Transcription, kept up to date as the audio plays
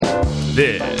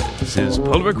This is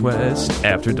Pull Request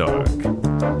After Dark.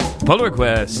 Pull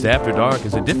Request After Dark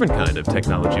is a different kind of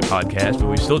technology podcast where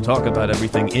we still talk about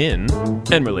everything in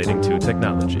and relating to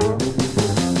technology.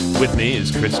 With me is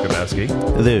Chris Grabowski.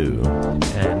 Hello.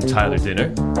 And Tyler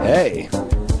Dinner. Hey.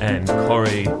 And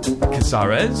Corey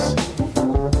Casares.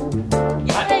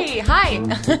 Hey, hi.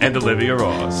 And Olivia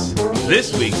Ross.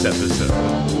 This week's episode,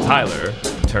 Tyler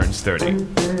turns 30.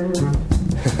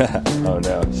 Oh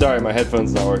no. Sorry, my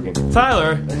headphone's not working.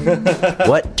 Tyler.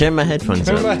 What? Turn my headphones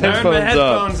up. Turn my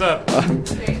headphones up.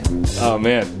 Oh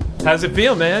man. How's it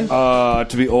feel, man?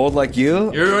 To be old like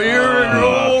you? You're an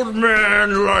old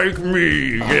man like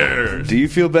me, yes. Do you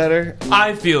feel better?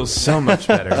 I feel so much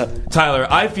better. Tyler,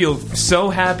 I feel so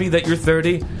happy that you're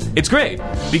 30. It's great,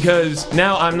 because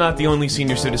now I'm not the only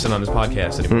senior citizen on this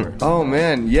podcast anymore. Oh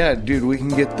man, yeah, dude, we can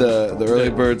get the early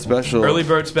bird special. Early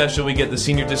bird special, we get the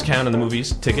senior discount on the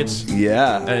movies, tickets.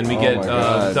 Yeah. And we get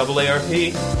double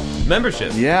ARP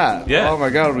membership. Yeah. Yeah. Oh my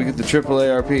god, we get the triple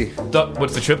ARP.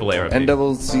 What's the triple ARP?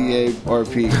 NCCARP.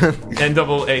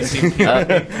 NAACP.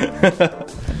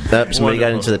 Somebody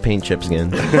got into the paint chips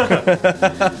again.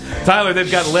 Tyler,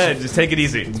 they've got lead. Just take it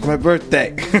easy. It's my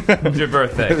birthday. It's your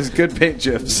birthday. It was good paint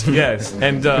chips. Yes,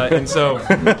 and so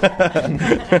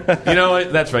you know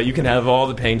what? That's right. You can have all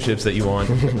the paint chips that you want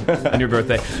on your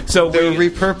birthday. So they were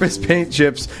repurposed paint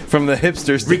chips from the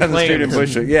hipsters down the street in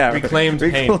Bushwick. Yeah, reclaimed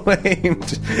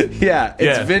paint. Yeah,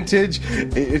 it's vintage.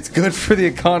 It's good for the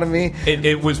economy.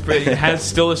 It has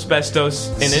still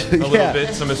asbestos in it a little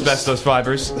bit. Some asbestos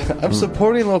fibers. I'm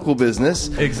supporting local business.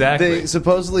 Exactly. They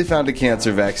supposedly found a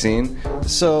cancer vaccine.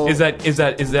 So is that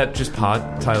just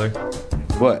pot, Tyler?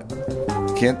 What?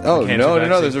 No,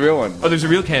 there's a real one. Oh, there's a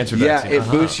real cancer vaccine. Yeah, it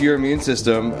boosts your immune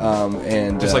system,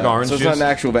 and just like orange juice. So it's not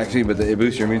an actual vaccine, but it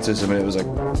boosts your immune system, and it was like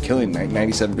killing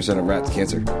 97% of rats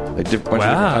cancer, like bunch of different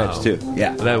types too.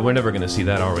 Yeah, we're never going to see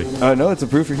that, are we? No, it's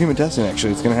approved for human testing.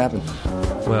 Actually, it's going to happen.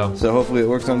 Well, so hopefully it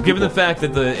works on. Given people. the fact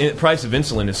that the price of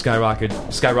insulin has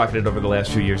skyrocketed over the last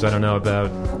few years, I don't know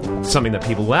about something that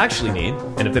people will actually need,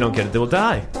 and if they don't get it, they will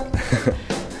die.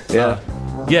 Yeah.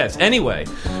 Yes. Anyway,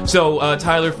 so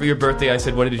Tyler, for your birthday, I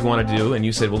said, "What did you want to do?" And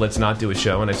you said, "Well, let's not do a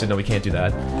show." And I said, "No, we can't do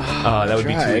that. That would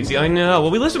be too easy." I know.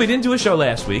 Well, we didn't do a show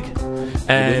last week,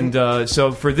 and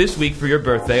so for this week, for your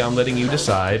birthday, I'm letting you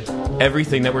decide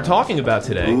everything that we're talking about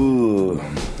today. Ooh.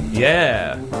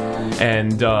 Yeah.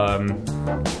 And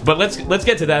but let's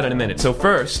get to that in a minute. So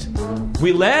first,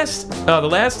 the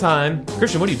last time,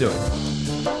 Christian, what are you doing?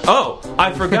 Oh,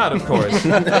 I forgot, of course.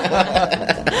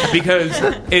 Because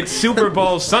it's Super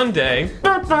Bowl Sunday.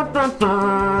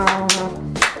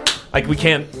 Like, we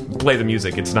can't play the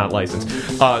music. It's not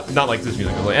licensed. Not like this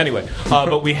music. Anyway,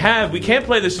 but we can't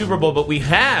play the Super Bowl, but we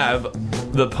have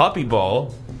the Puppy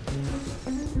Bowl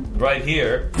right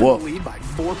here. Whoa. Lead by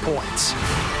 4 points.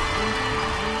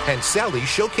 And Sally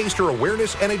showcased her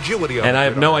awareness and agility. And I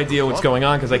have no idea what's going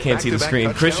on because I can't see the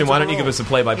screen. Christian, why don't you give us a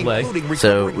play-by-play?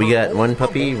 So we got one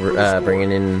puppy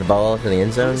bringing in the ball to the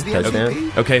end zone,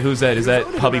 touchdown. Okay, who's that? Is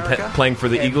that puppy playing for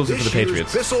the Eagles or for the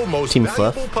Patriots? Team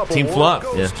Fluff. Team Fluff.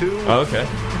 Yeah. Oh, okay.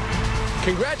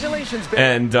 Congratulations,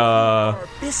 and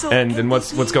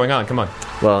what's going on? Come on.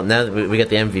 Well, now that we got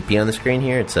the MVP on the screen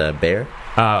here, it's Bear.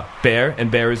 Bear, and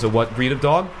Bear is a what breed of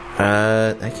dog?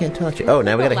 I can't tell you. Oh,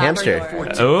 now we got a hamster.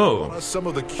 Oh. Some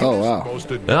of the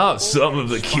cutest, wow. Some of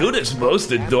the cutest, most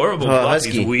adorable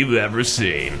puppies we've ever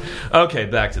seen. Okay,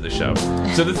 back to the show.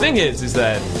 So the thing is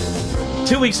that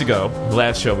 2 weeks ago, the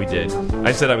last show we did,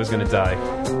 I said I was going to die.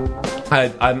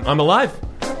 I'm alive,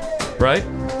 right?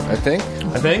 I think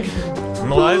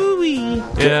I'm alive. Woo-wee.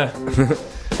 Yeah.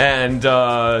 And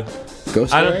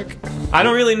Ghost Eric? I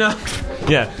don't really know.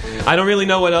 Yeah, I don't really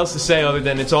know what else to say other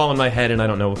than it's all in my head and I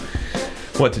don't know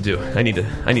what to do. I need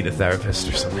a therapist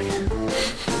or something.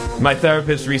 My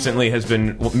therapist recently has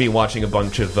been me watching a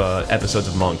bunch of episodes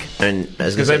of Monk, and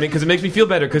because it makes me feel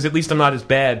better because at least I'm not as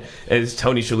bad as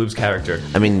Tony Shalhoub's character.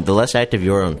 I mean, the less active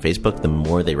you are on Facebook, the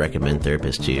more they recommend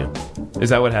therapists to you. Is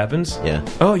that what happens? Yeah.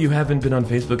 Oh, you haven't been on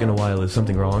Facebook in a while. Is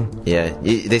something wrong? Yeah,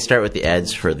 they start with the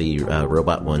ads for the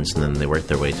robot ones, and then they work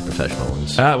their way to professional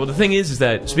ones. Well, the thing is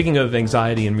that speaking of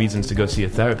anxiety and reasons to go see a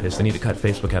therapist, I need to cut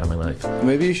Facebook out of my life.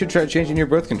 Maybe you should try changing your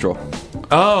birth control.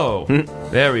 Oh,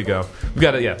 there we go. We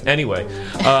got it. Yeah. Anyway,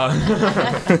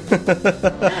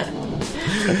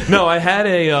 no, I had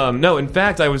a no. In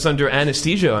fact, I was under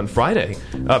anesthesia on Friday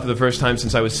for the first time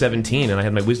since I was 17, and I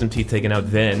had my wisdom teeth taken out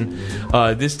then.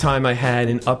 This time, I had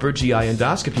an upper GI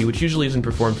endoscopy, which usually isn't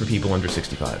performed for people under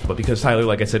 65. But because Tyler,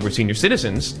 like I said, we're senior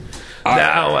citizens,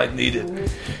 now I need it.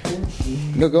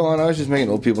 No, go on. I was just making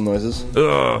old people noises.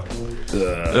 Ugh.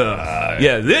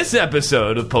 Yeah, this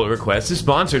episode of Pull Request is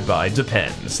sponsored by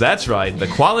Depends. That's right, the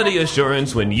quality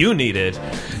assurance when you need it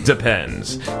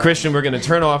depends. Christian, we're going to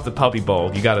turn off the puppy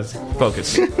bowl. You got to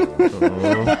focus.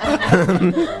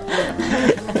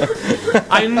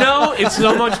 I know it's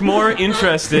so much more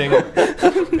interesting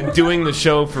doing the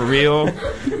show for real.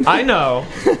 I know.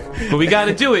 But we got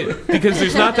to do it because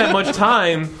there's not that much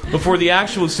time before the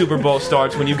actual Super Bowl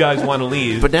starts when you guys want to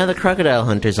leave. But now the Crocodile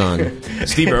Hunter's on.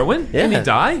 Steve Irwin? Yeah. Did he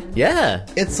die? Yeah.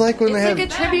 It's like when It's like a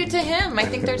tribute to him. I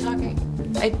think they're talking.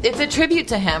 It's a tribute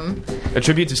to him. A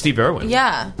tribute to Steve Irwin?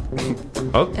 Yeah.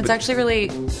 Oh, It's actually really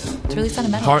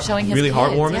sentimental. Showing his really kids.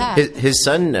 heartwarming? Yeah. His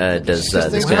son does this kind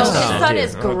of His stuff son too.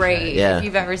 is great. Yeah. If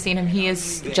you've ever seen him, he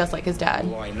is just like his dad.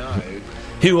 Who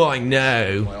I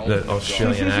know. The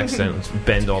Australian accent. Let's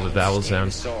bend all the vowels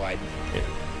down.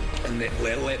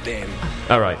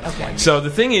 All right. Okay. So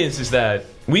the thing is that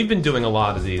we've been doing a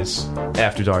lot of these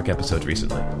After Dark episodes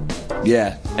recently.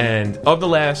 Yeah. And of the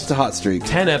last It's a hot streak.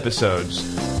 10 episodes,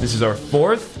 this is our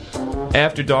 4th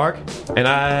After Dark, and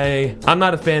I'm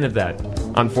not a fan of that,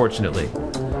 unfortunately.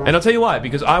 And I'll tell you why,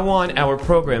 because I want our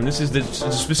program, this is the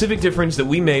specific difference that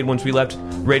we made once we left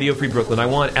Radio Free Brooklyn. I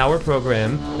want our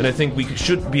program, and I think we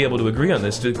should be able to agree on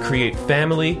this, to create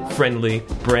family-friendly,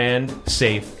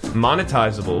 brand-safe,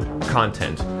 monetizable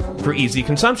content for easy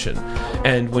consumption.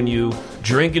 And when you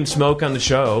drink and smoke on the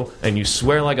show and you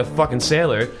swear like a fucking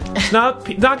sailor, it's not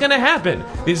going to happen.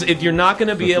 If you're not going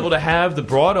to be able to have the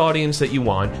broad audience that you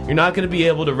want, you're not going to be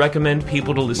able to recommend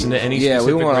people to listen to any Yeah,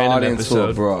 specific we want an random audience full episode.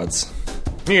 of broads.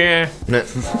 Yeah.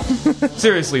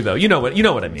 Seriously though, you know what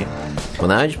I mean. Well,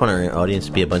 now I just want our audience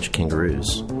to be a bunch of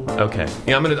kangaroos. Okay.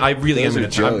 Yeah, I really am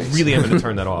Those are going joys. to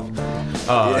turn that off.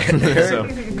 So,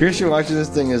 Christian watching this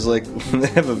thing is like they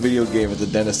have a video game at the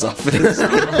dentist's office.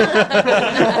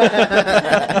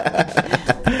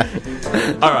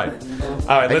 all right.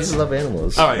 I Let's just love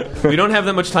animals. All right, we don't have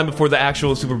that much time before the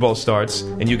actual Super Bowl starts,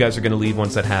 and you guys are going to leave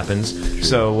once that happens.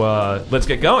 So let's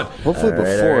get going. Hopefully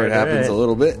before it happens a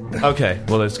little bit. Okay,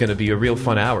 well, it's going to be a real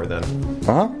fun hour then.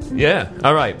 Uh-huh. Yeah,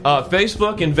 all right.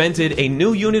 Facebook invented a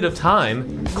new unit of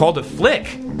time called a flick.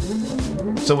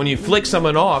 So when you flick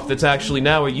someone off, that's actually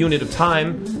now a unit of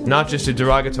time, not just a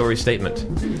derogatory statement.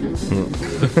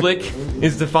 The flick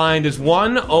is defined as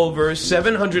 1 over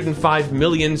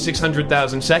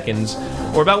 705,600,000 seconds,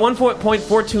 or about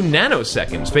 1.42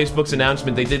 nanoseconds. Facebook's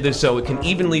announcement, they did this so it can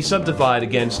evenly subdivide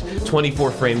against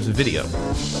 24 frames of video.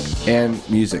 And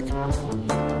music.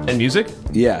 And music?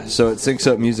 Yeah, so it syncs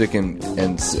up music and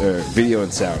video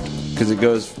and sound because it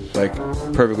goes like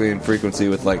perfectly in frequency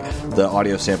with like the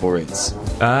audio sample rates.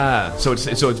 Ah, so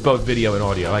it's both video and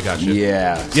audio. I got you.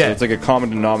 Yeah, so Yeah. it's like a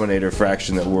common denominator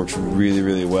fraction that works really,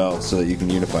 really well, so that you can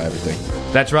unify everything.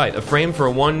 That's right. A frame for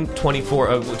a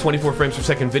 24 frames per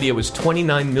second video is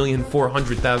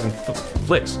 29,400,000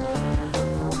 flicks.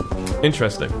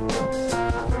 Interesting.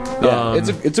 Yeah,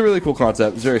 it's a really cool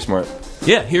concept. It's very smart.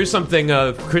 Yeah, here's something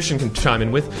Christian can chime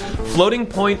in with. Floating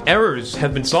point errors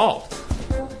have been solved.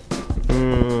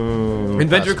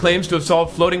 Inventor claims to have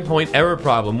solved floating point error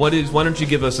problem. Why don't you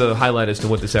give us a highlight as to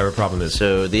what this error problem is?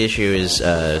 So the issue is,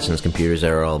 since computers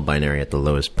are all binary at the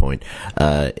lowest point,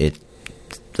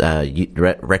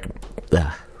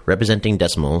 representing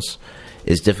decimals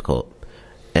is difficult.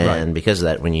 And Right. because of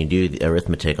that, when you do the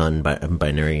arithmetic on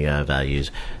binary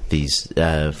values, these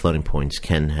floating points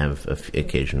can have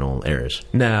occasional errors.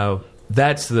 Now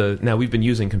we've been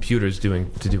using computers to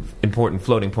do important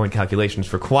floating point calculations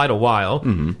for quite a while,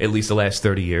 at least the last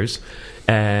 30 years.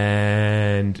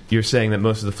 And you're saying that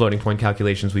most of the floating point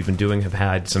calculations we've been doing have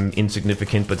had some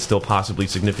insignificant but still possibly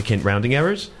significant rounding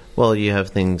errors? Well, you have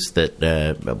things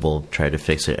that will try to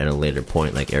fix it at a later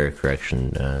point, like error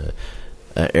correction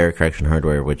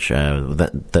hardware, which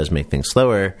that does make things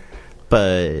slower,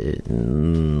 but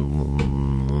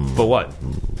what?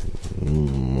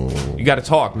 You got to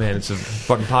talk, man. It's a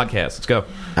fucking podcast. Let's go.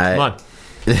 Come on.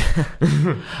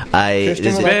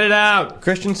 Christian, Spit it out.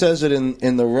 Christian says that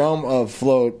in the realm of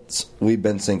floats, we've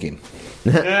been sinking.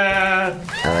 Yeah.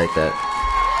 I like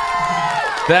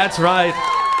that. That's right.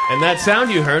 And that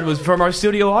sound you heard was from our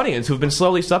studio audience who've been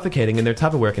slowly suffocating in their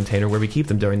Tupperware container where we keep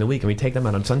them during the week, and we take them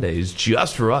out on Sundays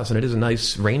just for us. And it is a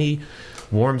nice, rainy,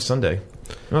 warm Sunday.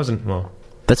 It wasn't, well.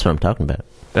 That's what I'm talking about.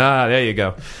 Ah, there you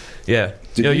go. Yeah.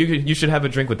 Did You should have a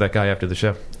drink with that guy after the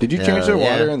show. Did you change their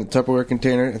yeah. water in the Tupperware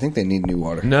container? I think they need new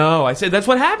water. No, I said that's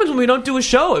what happens when we don't do a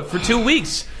show for 2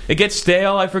 weeks. It gets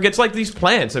stale. I forget. It's like these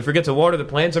plants. I forget to water the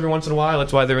plants every once in a while.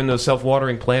 That's why they're in those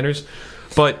self-watering planters.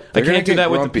 But They're I gonna can't do get that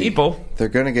with grumpy. the people. They're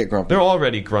going to get grumpy. They're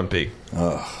already grumpy.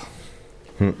 Ugh.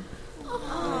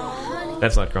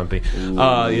 That's not grumpy.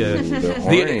 They're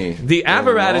horny. The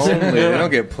apparatus. They're lonely. They don't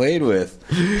get played with.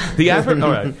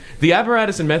 The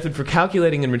apparatus and method for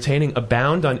calculating and retaining a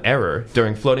bound on error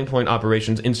during floating point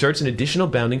operations inserts an additional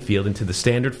bounding field into the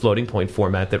standard floating point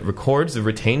format that records the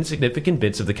retained significant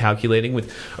bits of the calculating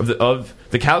with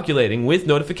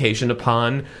notification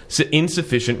upon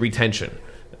insufficient retention.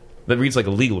 That reads like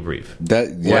a legal brief.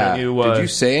 Did you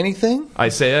say anything? I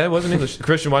say I wasn't English.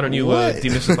 Christian, why don't you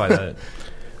demystify that?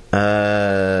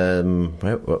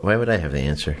 Why would I have the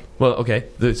answer? Well, okay.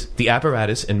 The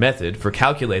apparatus and method for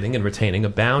calculating and retaining a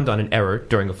bound on an error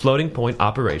during a floating point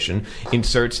operation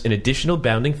inserts an additional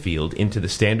bounding field into the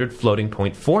standard floating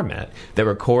point format that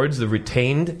records the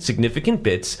retained significant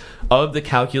bits of the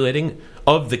calculating.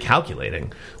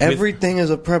 Everything is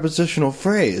a prepositional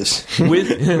phrase.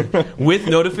 with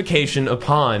notification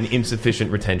upon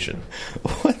insufficient retention.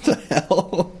 What the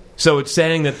hell? So it's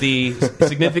saying that the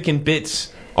significant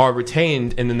bits are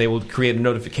retained, and then they will create a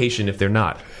notification if they're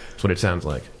not. That's what it sounds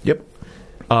like. Yep.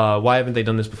 Why haven't they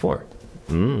done this before?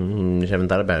 Just haven't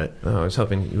thought about it. Oh, I was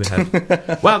hoping you would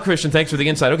have. Wow, Christian, thanks for the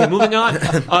insight. Okay, moving on.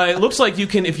 It looks like you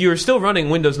can, if you're still running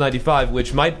Windows 95,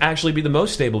 which might actually be the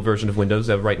most stable version of Windows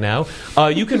right now,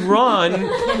 you can run...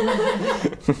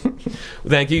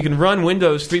 Thank you. You can run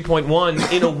Windows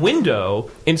 3.1 in a window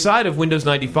inside of Windows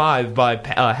 95 by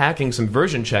hacking some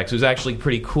version checks. It was actually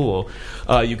pretty cool.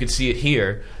 You can see it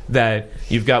here, that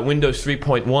you've got Windows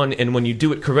 3.1, and when you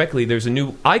do it correctly, there's a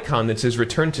new icon that says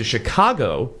Return to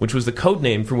Chicago, which was the code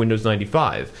name for Windows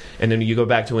 95. And then you go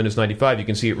back to Windows 95, you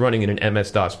can see it running in an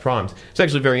MS-DOS prompt. It's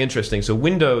actually very interesting. So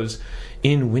Windows,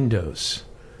 2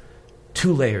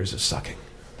 layers of sucking.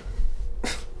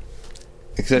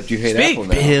 Except you hate Apple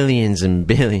now. Billions and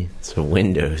billions of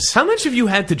Windows. How much have you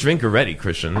had to drink already,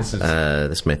 Christian? This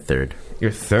is my third.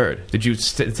 Your third. Did you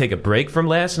take a break from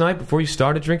last night before you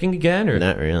started drinking again, or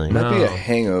not really? Might be a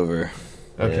hangover.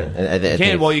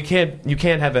 Okay. You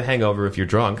can't have a hangover if you're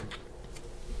drunk.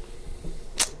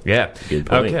 Yeah. Good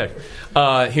point.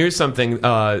 Okay. Here's something.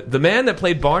 The man that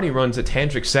played Barney runs a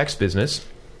tantric sex business.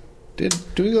 Do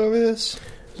we go over this?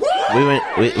 We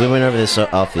went over this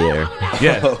off the air.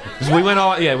 Yeah, we went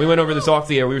over this off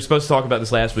the air. We were supposed to talk about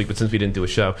this last week, but since we didn't do a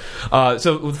show,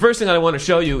 so the first thing I want to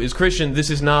show you is, Christian. This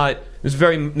is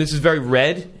very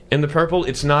red in the purple.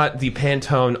 It's not the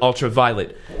Pantone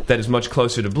Ultraviolet that is much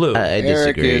closer to blue. I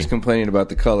disagree. Eric is complaining about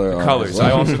the color. Colors.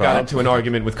 I also got into an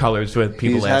argument with colors with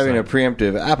people. He's having a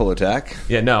preemptive Apple attack.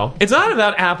 Yeah, no, it's not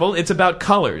about Apple. It's about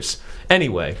colors.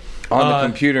 Anyway. On the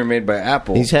computer made by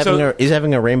Apple. He's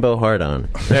having a rainbow heart on.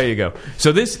 There you go.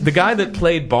 So the guy that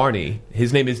played Barney,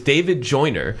 his name is David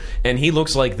Joyner, and he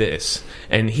looks like this.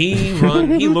 And he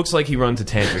looks like he runs a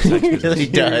tantric sex business. He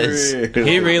does.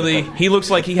 He looks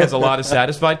like he has a lot of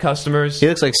satisfied customers. He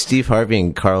looks like Steve Harvey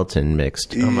and Carlton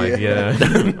mixed. Oh my, yeah.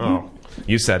 Oh,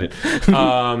 you said it.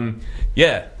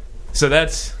 Yeah. So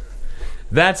that's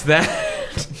that.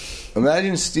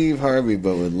 Imagine Steve Harvey,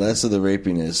 but with less of the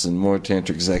rapiness and more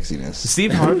tantric sexiness.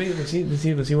 Steve Harvey,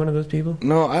 was he one of those people?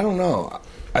 No, I don't know.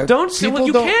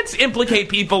 You can't implicate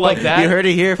people like that. You heard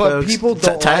it here, but folks. People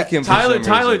don't like him.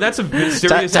 Tyler, that's a serious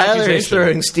Tyler accusation. is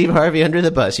throwing Steve Harvey under the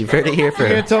bus. You've heard it here first. You're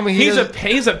gonna tell me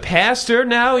he's a pastor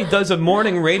now. He does a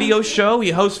morning radio show.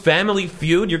 He hosts Family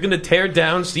Feud. You're going to tear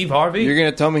down Steve Harvey? You're going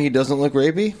to tell me he doesn't look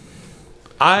rapey?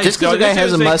 Just because the guy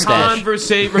has a mustache.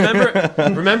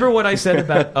 Remember what I said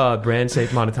about brand safe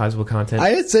monetizable content?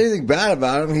 I didn't say anything bad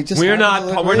about him. He just we're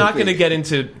not going to get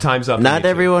into Time's Up. Not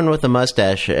everyone with a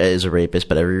mustache is a rapist,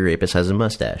 but every rapist has a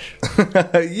mustache.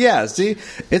 Yeah, see,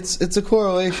 it's a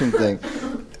correlation thing.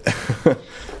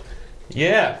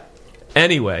 Yeah.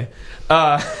 Anyway,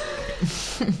 well,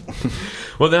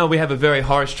 now we have a very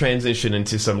harsh transition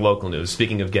into some local news.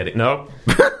 Speaking of getting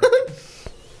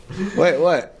Wait,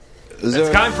 what?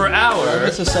 It's time for our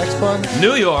Is this a sex pun?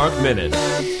 New York Minute,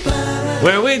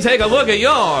 where we take a look at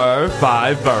your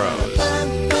 5 boroughs.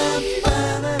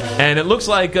 And it looks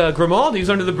like Grimaldi's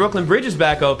under the Brooklyn Bridge is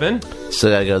back open.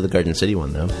 So gotta go to the Garden City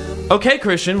one, though. Okay,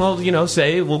 Christian, well,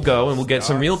 say we'll go and we'll get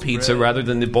some real pizza rather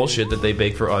than the bullshit that they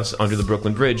bake for us under the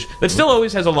Brooklyn Bridge. That still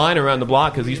always has a line around the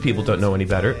block because these people don't know any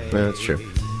better. Yeah, that's true.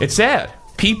 It's sad.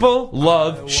 People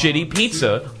love shitty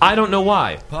pizza. I don't know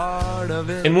why.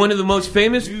 And one of the most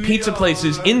famous pizza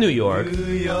places in New York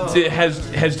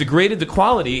has degraded the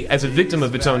quality as a victim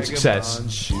of its own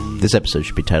success. This episode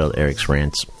should be titled Eric's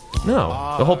Rants. No,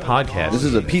 the whole podcast. This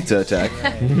is a pizza attack.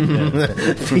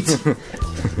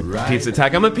 Pizza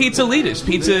attack. I'm a pizza elitist.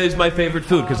 Pizza is my favorite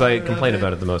food because I complain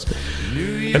about it the most.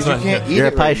 You're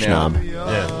a pie snob.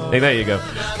 Yeah. Hey, there you go.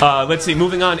 Let's see.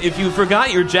 Moving on. If you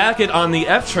forgot your jacket on the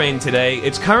F train today,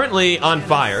 it's currently on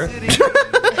fire.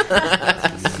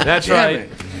 That's right.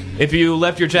 If you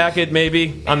left your jacket,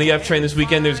 maybe, on the F train this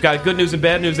weekend, there's got good news and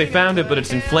bad news. They found it, but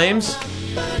it's in flames.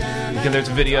 And there's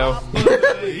a video.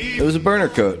 It was a burner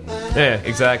coat. Yeah,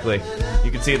 exactly. You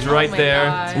can see it's right my there.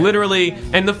 God. Literally.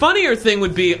 And the funnier thing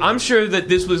would be, I'm sure that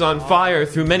this was on fire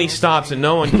through many stops and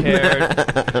no one cared.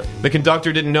 The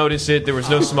conductor didn't notice it. There was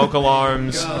no smoke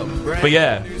alarms. But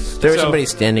yeah. There was somebody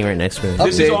standing right next to me.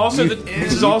 This is Update, also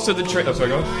you- the train. Oh, sorry,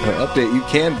 go on. Update, you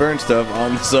can burn stuff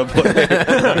on the subway.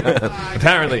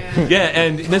 Apparently. Yeah,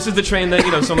 and this is the train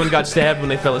that, someone got stabbed when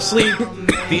they fell asleep.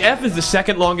 The F is the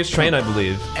second longest train, I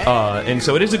believe. And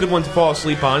so it is a good one to fall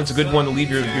asleep on. It's a good one to leave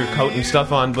your coat and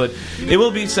stuff on, but it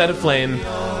will be set aflame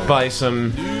by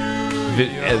some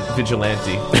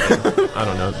vigilante. I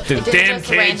don't know. Did it Damn just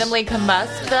kids. randomly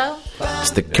combust, though?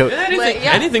 It's the coat.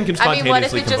 Anything can I mean, what if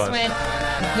spontaneously it just combust. went...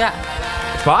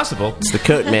 Yeah. It's possible. It's the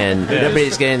coat man.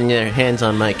 Nobody's getting their hands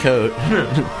on my coat.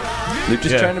 They're just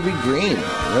Yeah. trying to be green.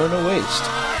 No waste.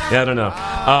 Yeah, I don't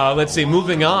know. Let's see.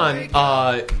 Moving on.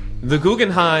 The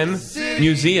Guggenheim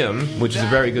Museum, which is a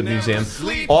very good museum,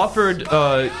 offered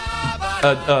our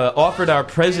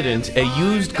president a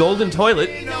used golden toilet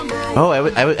Oh,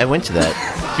 I went to that.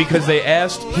 because he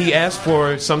asked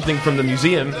for something from the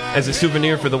museum as a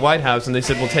souvenir for the White House, and they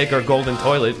said, "We'll take our golden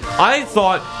toilet." I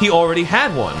thought he already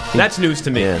had one. That's news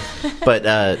to me. Yeah, but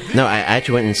no, I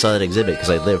actually went and saw that exhibit because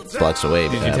I lived blocks away.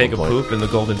 Did you at take a one point. poop in the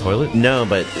golden toilet? No,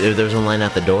 but there was a line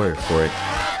out the door for it.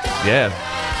 Yeah.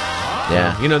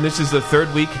 Yeah. This is the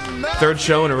third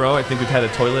show in a row I think we've had a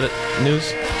toilet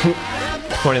news.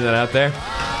 Pointing that out there.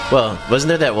 Well, wasn't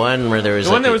there that one where there was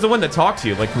The one that was the one that talked to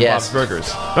you, like from Yes. Bob's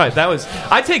Burgers. Right,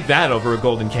 I take that over a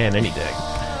golden can any day.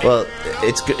 Well,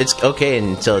 it's okay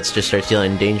until it just starts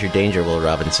yelling "Danger, danger, Will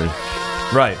Robinson."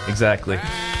 Right, exactly.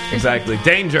 Exactly.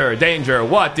 Danger, danger,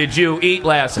 what did you eat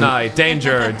last night?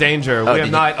 Danger, danger, we did are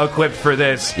you- not equipped for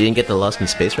this. You didn't get the Lost in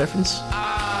Space reference?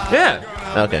 Yeah,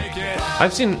 Okay.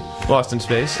 I've seen Lost in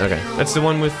Space. Okay. That's the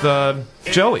one with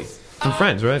Joey from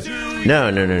Friends, right? No.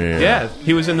 Yeah,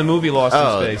 he was in the movie Lost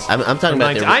Oh, in Space. I'm talking From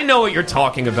about 19 I know what you're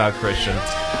talking about, Christian.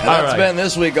 And All that's right. been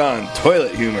this week on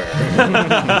Toilet Humor.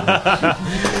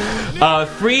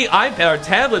 Free iPad or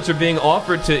tablets are being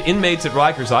offered to inmates at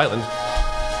Rikers Island.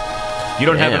 You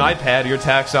don't have an Damn. iPad or your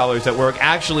tax dollars at work.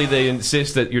 Actually, they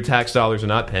insist that your tax dollars are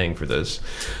not paying for this.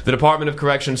 The Department of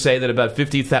Corrections say that about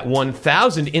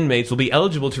 51,000 inmates will be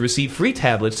eligible to receive free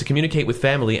tablets to communicate with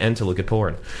family and to look at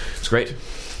porn. It's great.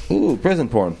 Ooh, prison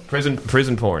porn.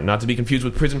 Prison porn, not to be confused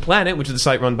with Prison Planet, which is the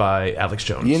site run by Alex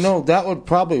Jones. That would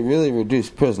probably really reduce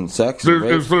prison sex. and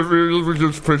rape. Is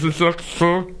prison sex,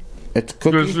 sir? It's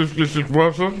cookie. This is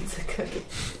what, sir?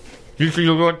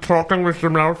 You like talking with your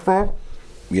mouth full?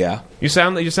 Yeah. You're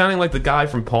sounding like the guy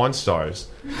from Pawn Stars.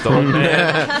 The old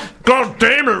man. God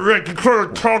damn it, Rick! You could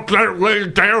have talked that way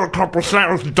down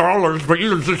 $2,000, but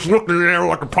you were just looking there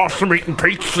like a possum-eating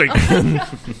pizza.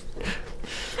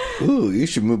 Ooh, you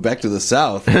should move back to the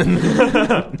South.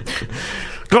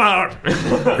 God!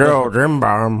 Girl, Jim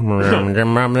Bomb,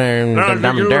 Jim Bomb, You're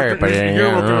looking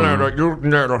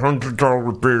at a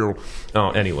 $100 bill. Oh,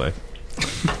 anyway.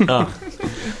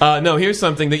 No, here's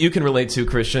something that you can relate to,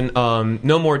 Christian.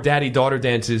 No more daddy-daughter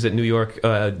dances at New York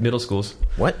middle schools.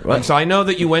 What? So I know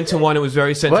that you went to one. It was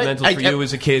very sentimental What? for you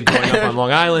as a kid growing up on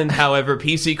Long Island. However,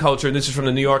 PC culture, and this is from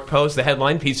the New York Post, the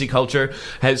headline, PC culture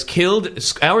has killed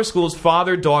our school's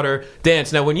father-daughter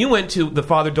dance. Now, when you went to the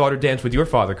father-daughter dance with your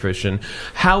father, Christian,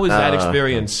 how was that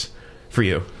experience for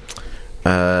you?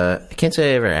 I can't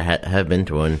say I ever have been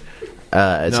to one.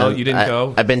 No, you didn't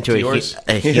go I've been to to a yours?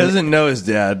 He doesn't know his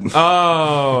dad.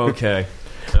 Oh, okay.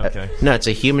 Okay. No, it's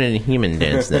a human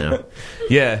dance now.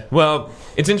 Yeah, well,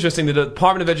 it's interesting. The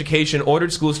Department of Education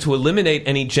ordered schools to eliminate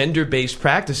any gender-based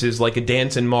practices like a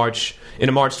dance in March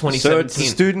 2017. So it's a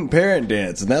student-parent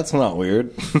dance, and that's not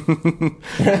weird.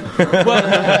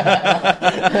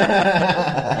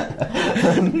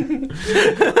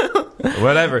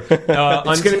 Whatever.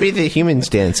 It's going to be the human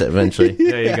dance eventually.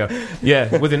 There you go.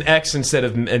 Yeah, with an X instead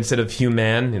of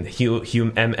human and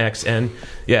MXN.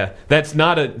 Yeah, that's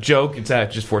not a joke. It's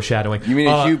just foreshadowing. You mean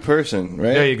a Hugh person,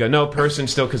 right? There you go. No, person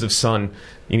still because of son.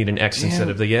 You need an X instead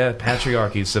of the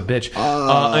patriarchy's a bitch.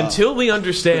 Until we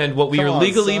understand what we are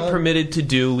legally permitted to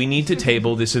do, we need to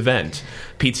table this event.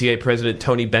 PTA President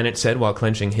Tony Bennett said while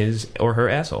clenching his or her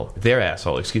asshole. Their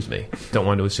asshole, excuse me. Don't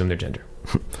want to assume their gender.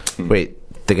 Wait,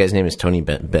 the guy's name is Tony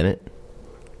Bennett?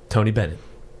 Tony Bennett.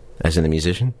 As in the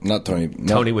musician? Not Tony.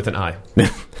 No. Tony with an I.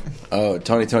 Oh,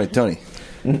 Tony.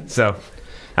 So,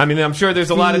 I'm sure there's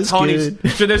a lot of Feels Tonys. good. I'm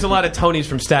sure there's a lot of Tonys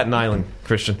from Staten Island,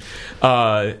 Christian.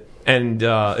 And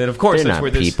of course, They're that's not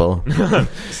where this people.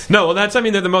 No, well,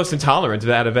 they're the most intolerant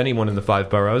out of anyone in the 5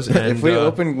 boroughs. And, if we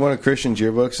opened one of Christian's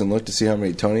yearbooks and looked to see how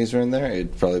many Tonys are in there,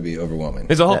 it'd probably be overwhelming.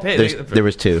 there's a whole page. There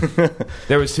was 2.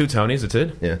 There was 2 Tonys. That's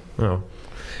it. Yeah. Oh.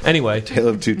 Anyway, Tale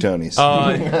of 2 Tonys.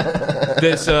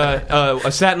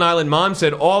 a Staten Island mom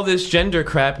said all this gender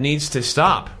crap needs to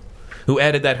stop. Who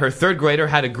added that her 3rd grader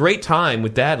had a great time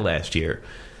with dad last year.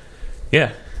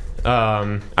 Yeah.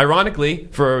 Ironically,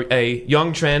 for a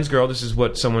young trans girl, this is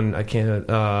what someone I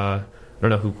don't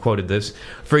know who quoted this.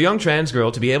 For a young trans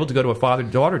girl to be able to go to a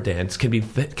father-daughter dance can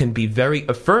be very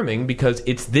affirming because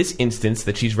it's this instance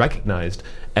that she's recognized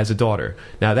as a daughter.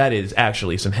 Now that is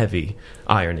actually some heavy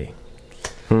irony.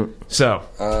 So,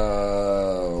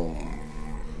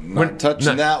 not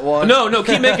touching that one. No,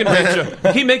 keep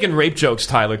making rape jokes,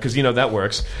 Tyler, because you know that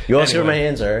works. You all see where my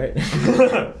hands are,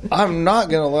 right? I'm not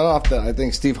going to let off that I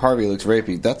think Steve Harvey looks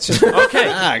rapey. That's just Okay.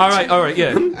 fact. All right,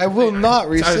 yeah. I will not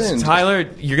rescind. Tyler,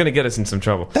 you're going to get us in some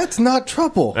trouble. That's not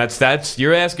trouble. That's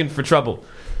you're asking for trouble.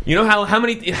 You know how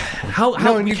many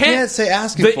No, and you can't say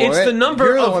asking for it's it. the number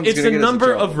You're the of one's it's gonna the get us in number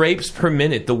trouble. of rapes per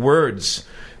minute. The words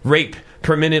rape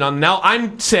per minute on now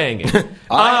I'm saying it.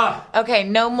 Okay,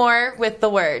 no more with the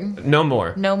word. No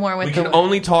more. No more with we the can word.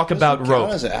 only talk about Doesn't count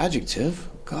rope. as an adjective.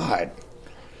 God.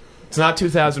 It's not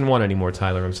 2001 anymore,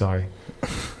 Tyler. I'm sorry.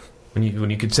 When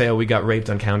you could say, "Oh, we got raped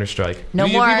on Counter-Strike." No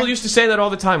more. People used to say that all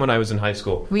the time when I was in high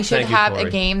school. We should Thank you, have a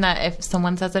Corey. game that if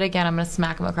someone says it again, I'm going to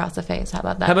smack them across the face. How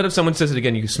about that? How about if someone says it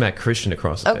again, you can smack Christian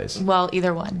across the face? Well,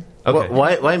 either one. Okay.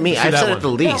 Why me? I've that said one. it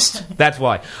the least. That's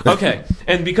why. Okay.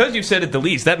 And because you've said it the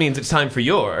least, that means it's time for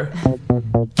your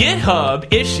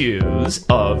GitHub Issues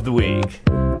of the Week.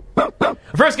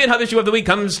 First GitHub issue of the week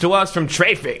comes to us from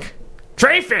Trafic.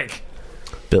 Trafic!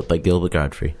 Built by Gilbert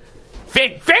Godfrey.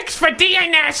 Fix for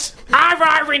DNS.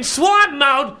 RR in swarm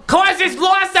mode causes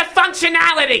loss of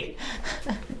functionality.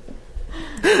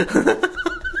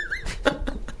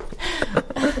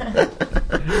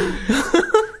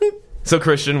 So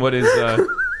Christian, what is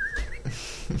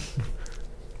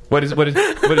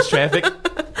traffic?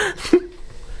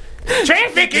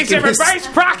 Traffic is a reverse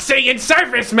proxy in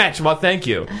service mesh. Well, thank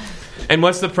you. And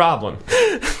what's the problem?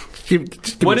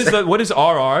 What does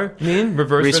RR mean?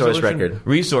 Reverse Resource resolution? record.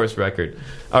 Resource record.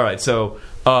 All right. So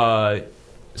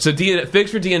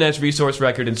fix for DNS resource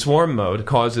record in swarm mode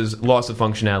causes loss of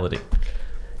functionality.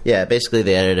 Yeah, basically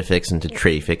they added a fix into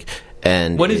Trafic.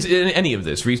 And What is in any of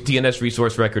this? DNS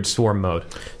resource record swarm mode.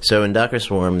 So in Docker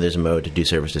Swarm, there's a mode to do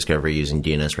service discovery using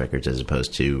DNS records as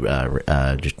opposed to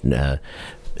just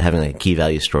having a key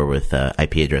value store with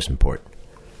IP address and port.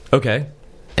 Okay.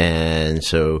 And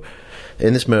so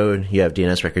in this mode, you have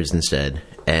DNS records instead.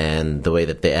 And the way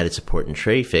that they added support in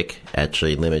Trafic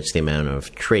actually limits the amount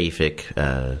of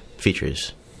Trafic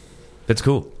features. That's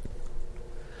cool.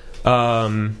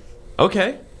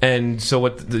 Okay. And so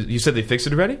you said they fixed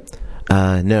it already?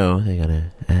 No, they gotta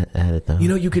add it though. You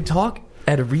know, you could talk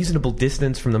at a reasonable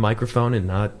distance from the microphone and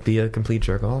not be a complete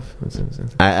jerk off.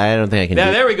 I don't think I can do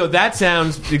There we go. That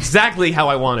sounds exactly how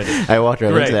I wanted it. I walked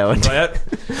right into that one.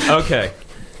 Okay.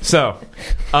 So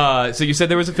you said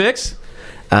there was a fix?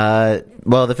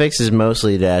 Well, the fix is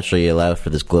mostly to actually allow for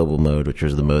this global mode, which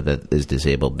was the mode that is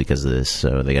disabled because of this,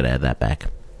 so they gotta add that back.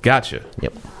 Gotcha.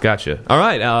 Yep. Gotcha. All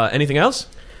right. Anything else?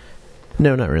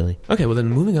 No, not really. Okay, well then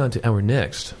moving on to our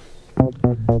next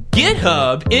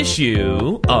GitHub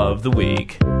issue of the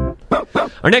week.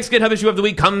 Our next GitHub issue of the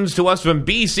week comes to us from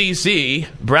BCC,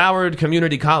 Broward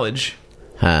Community College.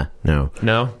 No.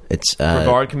 No? It's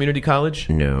Brevard Community College?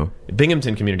 No.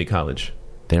 Binghamton Community College.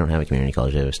 They don't have a community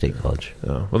college, they have a state college.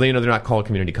 Oh. Well, they're not called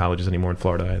community colleges anymore in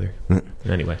Florida either.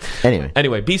 Anyway,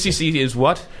 BCC is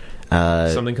what?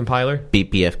 Something compiler?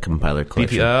 BPF compiler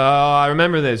collection. I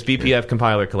remember this. BPF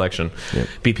compiler collection. Yep.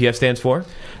 BPF stands for?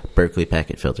 Berkeley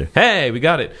Packet Filter. Hey, we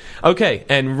got it. Okay,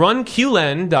 and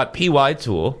runqlen.py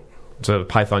tool, it's a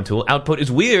Python tool, output is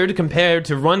weird compared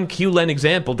to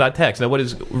runqlenexample.txt. Now, what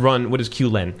is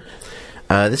qlen?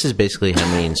 This is basically how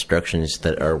many instructions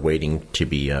that are waiting to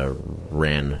be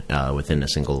ran within a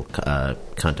single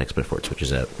context before it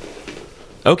switches out.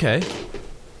 Okay.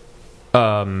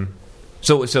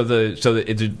 So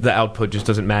the output just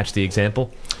doesn't match the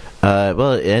example?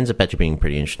 Well, it ends up actually being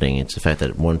pretty interesting. It's the fact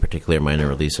that one particular minor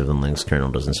release of the Linux kernel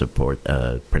doesn't support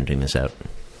printing this out.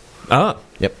 Ah.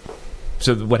 Yep.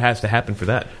 So what has to happen for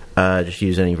that? Just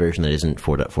use any version that isn't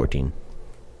 4.14.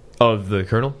 Of the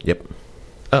kernel? Yep.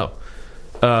 Oh.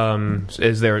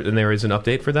 Is there an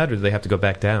update for that, or do they have to go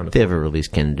back down? They have a release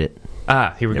candidate.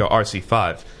 Here we go,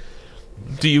 RC5.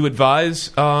 Do you advise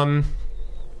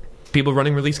people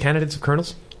running release candidates of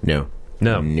kernels? No.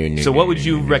 No. No, So what no, would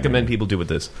you no, no, recommend no. people do with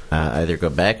this? Either go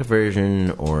back a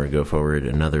version or go forward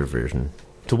another version.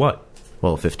 To what?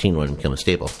 Well, 15 wouldn't become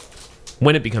stable.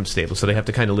 When it becomes stable, so they have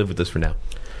to kind of live with this for now.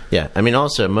 Yeah, I mean,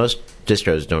 also, most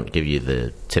distros don't give you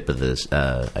the tip of this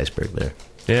iceberg there.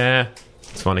 Yeah,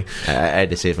 it's funny. I had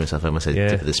to save myself. I almost said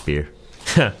tip of the spear.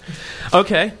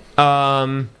 Okay.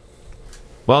 Well,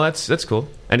 that's cool.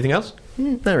 Anything else?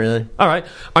 Not really. All right.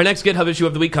 Our next GitHub issue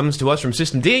of the week comes to us from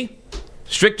System D.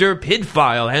 Stricter PID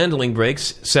file handling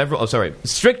breaks several.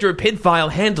 Stricter PID file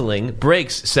handling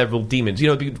breaks several daemons. You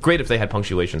know, it'd be great if they had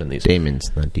punctuation in these.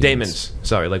 Daemons, not demons. Daemons.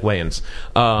 Sorry, like weigh-ins.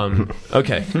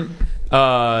 Okay.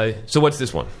 So what's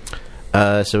this one?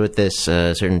 So with this,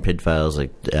 certain PID files,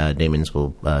 like daemons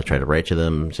will try to write to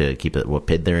them to keep it what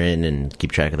PID they're in and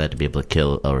keep track of that to be able to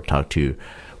kill or talk to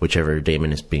whichever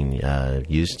daemon is being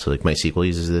used. So like MySQL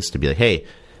uses this to be like, hey,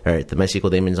 all right, the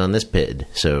MySQL daemon's on this PID,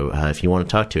 so if you want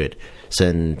to talk to it,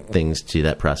 send things to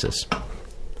that process.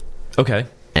 Okay.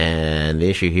 And the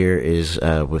issue here is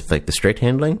with like the strict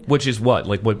handling. Which is what?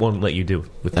 Like what won't let you do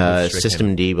with strict System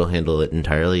handling? D will handle it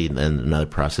entirely, and another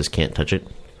process can't touch it.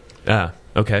 Ah,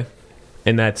 okay.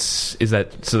 And that's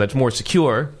more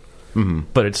secure,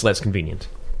 but it's less convenient.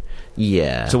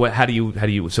 Yeah. So what? What do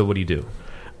you do?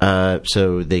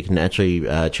 So they can actually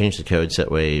change the code so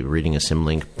that way reading a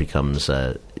symlink becomes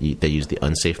they use the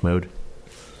unsafe mode.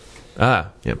 Ah.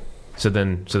 Yep. So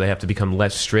they have to become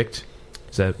less strict.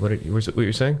 Is that what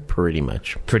you're saying? Pretty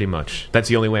much. Pretty much. That's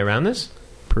the only way around this?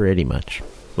 Pretty much.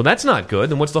 Well, that's not good.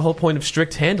 Then what's the whole point of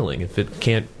strict handling if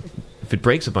it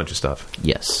breaks a bunch of stuff?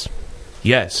 Yes.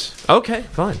 Yes. Okay,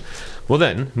 fine. Well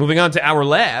then, moving on to our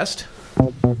last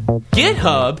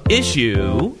GitHub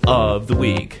issue of the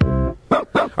week.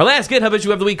 Our last GitHub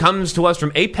issue of the week comes to us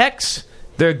from Apex.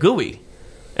 They're GUI,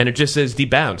 and it just says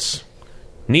debounce.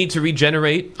 Need to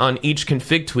regenerate on each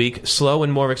config tweak, slow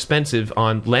and more expensive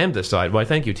on Lambda side. Why,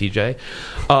 thank you, TJ.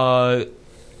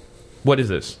 What is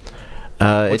this?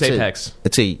 What's Apex?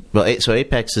 So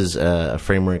Apex is a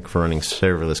framework for running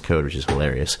serverless code, which is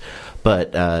hilarious.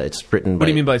 But it's written by... What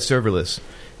do you mean by serverless?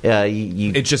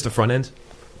 It's just the front end?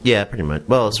 Yeah, pretty much.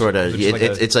 Well, sort of.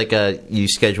 It's like you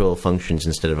schedule functions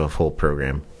instead of a full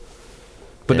program.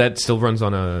 But that still runs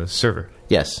on a server?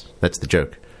 Yes, that's the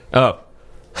joke. Oh.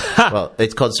 Well,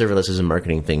 it's called serverless as a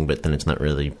marketing thing, but then it's not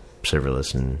really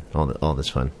serverless and all this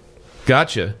fun.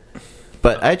 Gotcha.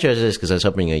 But I chose this because I was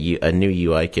hoping a new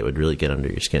UI kit would really get under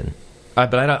your skin.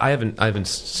 But I haven't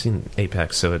seen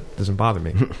Apex, so it doesn't bother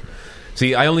me.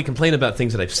 See, I only complain about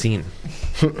things that I've seen.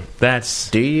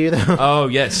 Do you, though? Oh,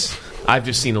 yes. I've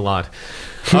just seen a lot.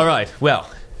 All right. Well,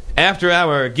 after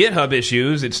our GitHub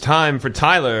issues, it's time for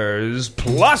Tyler's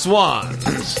Plus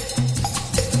Ones.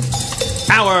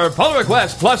 Our pull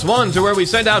request Plus Ones are where we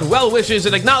send out well wishes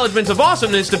and acknowledgments of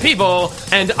awesomeness to people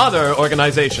and other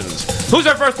organizations. Who's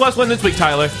our first Plus One this week,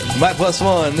 Tyler? My Plus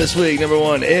One this week, number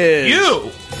one is...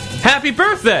 You! Happy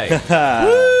birthday!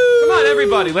 Come on,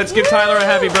 everybody. Let's give Tyler a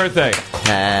happy birthday.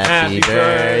 Happy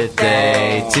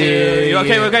birthday to you.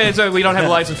 Okay, so we don't have a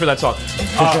license for that song.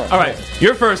 All right,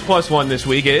 your first Plus One this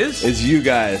week is you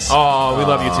guys. Oh, we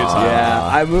love you too, Tyler. Yeah,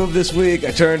 I moved this week.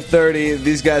 I turned 30.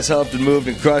 These guys helped and moved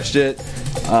and crushed it.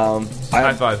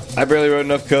 High five. I barely wrote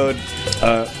enough code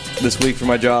this week for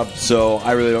my job, so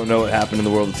I really don't know what happened in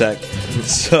the world of tech.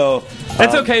 So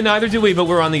that's okay. Neither do we, but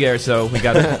we're on the air, so we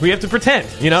have to pretend.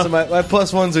 You know. So my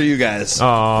Plus Ones are you guys. Oh,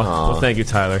 well, thank you,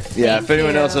 Tyler. Yeah, if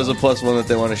anyone else has a Plus One that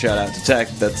they want to shout out to tech,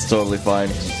 that's totally fine.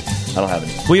 I don't have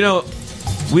any. Well, you know,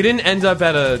 we didn't end up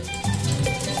at a.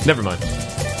 Never mind.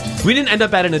 We didn't end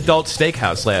up at an adult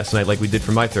steakhouse last night like we did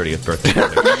for my 30th birthday.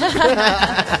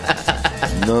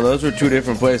 No, those were two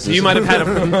different places. You might have had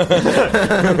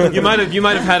a you might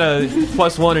have had a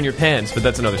Plus One in your pants, but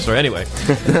that's another story. Anyway,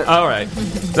 all right,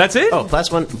 that's it. Oh,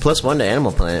 plus one to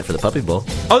Animal Planet for the Puppy Bowl.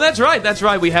 Oh, that's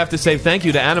right. We have to say thank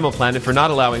you to Animal Planet for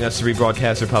not allowing us to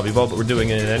rebroadcast their Puppy Bowl, but we're doing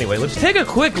it anyway. Let's take a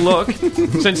quick look,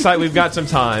 since we've got some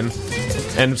time,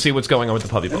 and see what's going on with the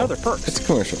Puppy Bowl. Another perk. It's a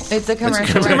commercial. It's a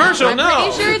commercial. It's a commercial. I'm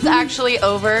pretty sure it's actually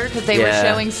over because they were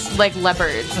showing like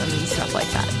leopards and stuff like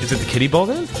that. Is it the Kiddie Bowl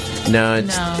then? No,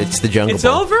 it's the Jungle It's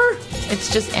Bowl. over?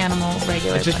 It's just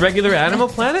regular. It's just regular Animal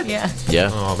Planet? Yeah. Yeah.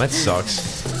 Oh, that sucks.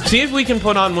 See if we can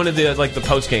put on one of the the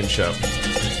post game show.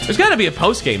 There's got to be a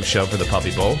post game show for the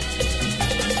Puppy Bowl.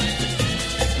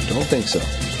 Don't think so.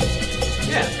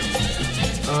 Yeah.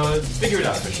 Figure it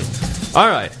out, Bishop. All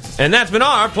right, and that's been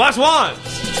our Plus Ones.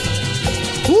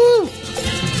 Woo!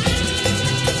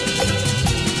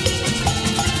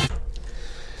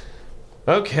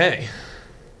 Okay.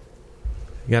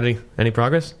 You got any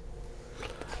progress?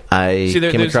 I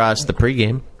came across the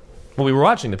pregame. Well, we were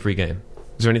watching the pregame.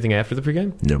 Is there anything after the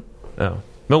pregame? Nope. Oh.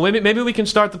 Well, maybe we can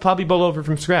start the Puppy Bowl over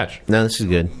from scratch. No, this is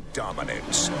good.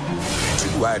 Dominance.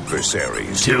 Two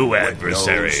adversaries.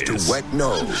 Wet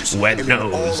nose. Wet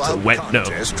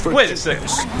nose. Wait a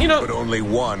second. You know, but only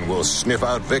one will sniff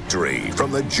out victory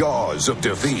from the jaws of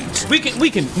defeat. we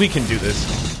can do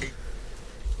this.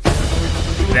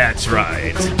 That's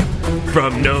right.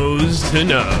 From nose to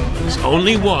nose,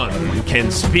 only one can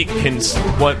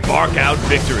bark out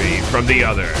victory from the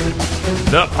other.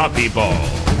 The Puppy Bowl.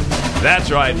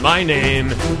 That's right, my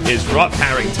name is Ruff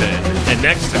Harrington, and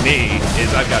next to me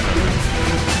is I've got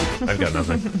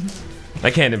nothing. I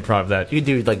can't improv that. You could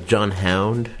do like John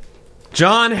Hound.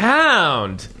 John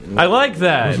Hound! I like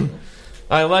that.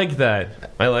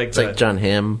 It's like John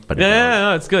Hamm, but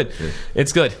no, it's good.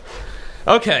 It's good.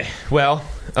 Okay, well,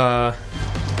 yeah,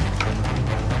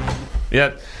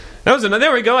 that was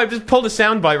there we go. I just pulled a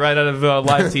soundbite right out of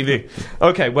live TV.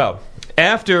 Okay, well,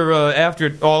 after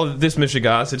all of this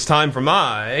mishigas, it's time for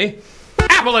my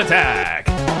Apple Attack,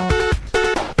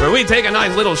 where we take a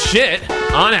nice little shit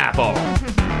on Apple.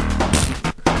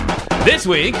 This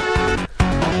week,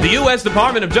 the U.S.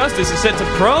 Department of Justice is set to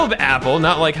probe Apple,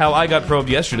 not like how I got probed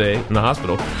yesterday in the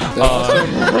hospital.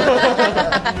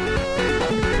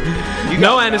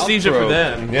 No anesthesia for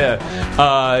them. Yeah.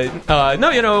 No,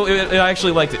 I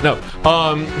actually liked it. No.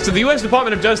 So the U.S.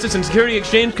 Department of Justice and Security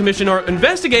Exchange Commission are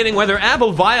investigating whether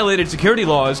Apple violated security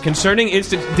laws concerning its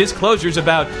disclosures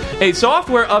about a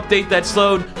software update that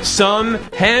slowed some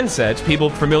handsets. People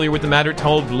familiar with the matter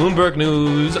told Bloomberg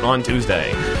News on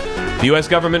Tuesday. The U.S.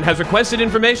 government has requested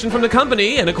information from the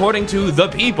company, and according to The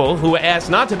People, who asked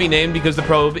not to be named because the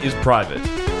probe is private.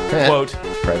 Quote,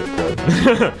 Private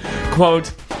probe.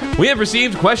 quote, we have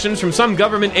received questions from some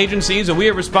government agencies and we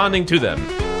are responding to them.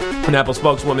 An Apple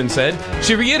spokeswoman said.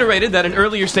 She reiterated that an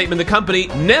earlier statement the company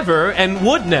never and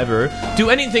would never do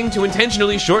anything to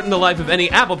intentionally shorten the life of any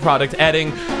Apple product,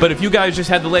 adding, but if you guys just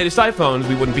had the latest iPhones,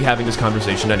 we wouldn't be having this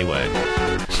conversation anyway.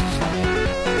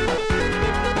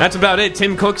 That's about it.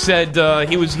 Tim Cook said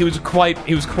he was quite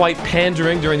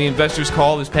pandering during the investors'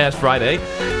 call this past Friday,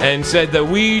 and said that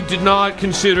we did not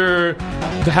consider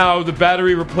how the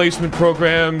battery replacement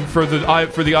program for the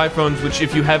iPhones, which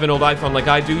if you have an old iPhone like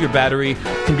I do, your battery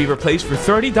can be replaced for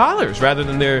 $30 rather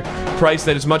than their price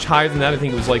that is much higher than that. I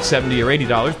think it was like $70 or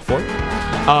 $80 before.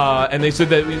 And they said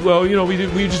that, well,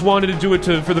 we just wanted to do it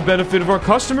for the benefit of our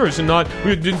customers and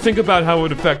we didn't think about how it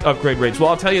would affect upgrade rates. Well,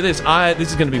 I'll tell you this,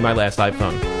 this is going to be my last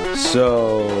iPhone.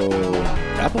 So,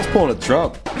 Apple's pulling a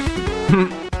Trump.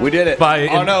 We did it.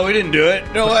 No, we didn't do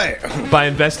it. No way. By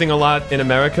investing a lot in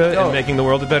America and making the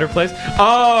world a better place?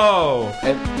 Oh!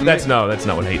 That's not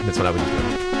what I would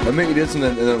do. I mean, you did something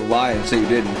and then lie and say you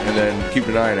didn't, and then keep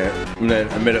an eye on it, and then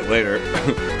admit it later.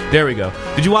 There we go.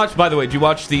 Did you watch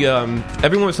the,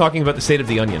 everyone was talking about the State of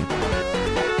the Onion.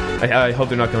 I hope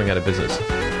they're not going out of business.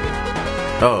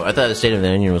 Oh, I thought the State of the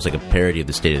Onion was like a parody of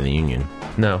the State of the Union.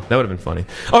 No, that would have been funny.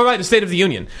 Oh, right, the State of the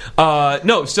Union.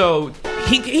 No, so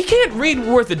he can't read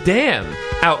worth a damn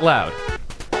out loud.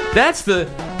 That's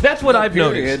what I've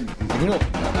noticed.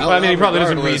 I mean, he probably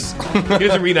doesn't read. He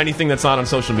doesn't read anything that's not on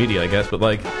social media, I guess. But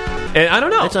and I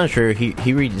don't know. That's not true.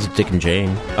 He reads Dick and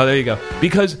Jane. Oh, there you go.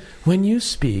 Because when you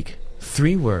speak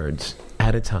 3 words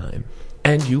at a time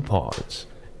and you pause,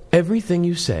 everything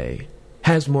you say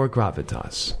has more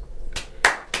gravitas.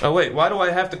 Oh, wait, why do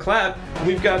I have to clap?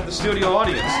 We've got the studio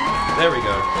audience. There we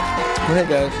go. Hey,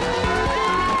 guys.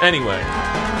 Anyway,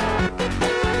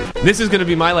 this is going to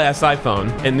be my last iPhone,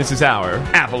 and this is our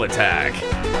Apple Attack.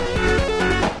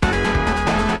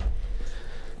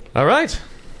 All right.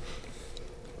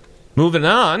 Moving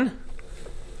on.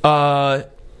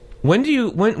 When do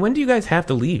you guys have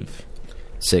to leave?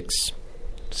 6.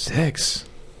 6.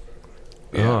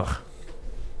 Yeah. Ugh.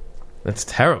 That's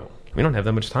terrible. We don't have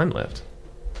that much time left.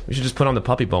 We should just put on the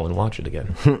Puppy Bowl and watch it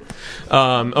again.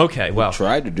 Okay, well. We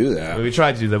tried to do that. We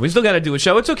tried to do that. We still got to do a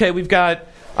show. It's okay.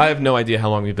 I have no idea how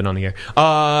long we've been on the air.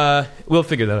 We'll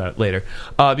figure that out later.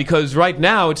 Because right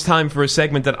now it's time for a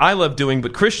segment that I love doing,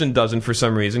 but Christian doesn't for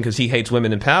some reason because he hates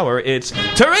women in power. It's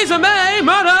Theresa May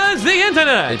murders the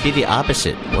internet. It'd be the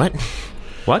opposite. What?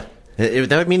 What? That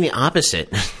would mean the opposite.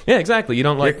 Yeah, exactly. You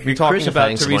don't like you're talking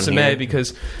about Theresa May here.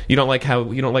 because you don't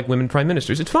like women prime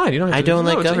ministers. It's fine. You don't. Have I to, don't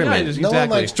like it's- government. yeah, No exactly. one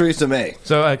likes Theresa May.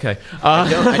 So okay. I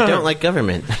don't like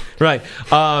government. Right.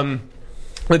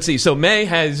 Let's see. So May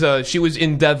has she was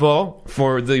in Davos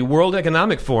for the World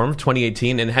Economic Forum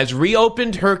 2018 and has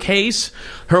reopened her case,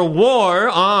 her war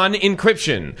on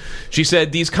encryption. She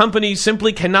said these companies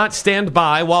simply cannot stand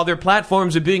by while their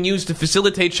platforms are being used to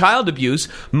facilitate child abuse,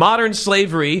 modern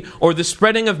slavery, or the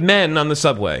spreading of men on the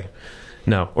subway.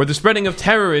 No. Or the spreading of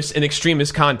terrorist and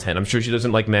extremist content. I'm sure she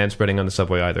doesn't like man spreading on the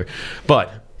subway either.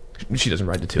 But she doesn't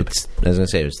ride the tube. I was going to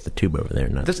say, it was the tube over there.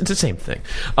 It's the same thing.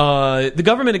 The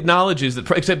government acknowledges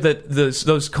that, except that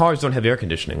those cars don't have air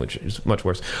conditioning, which is much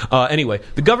worse. Anyway,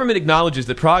 the government acknowledges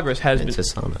that progress has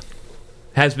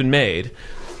been made.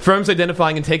 Firms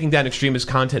identifying and taking down extremist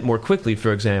content more quickly,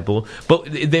 for example, but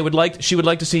she would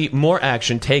like to see more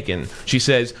action taken. She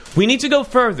says, we need to go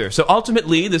further, so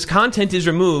ultimately this content is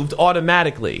removed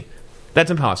automatically. That's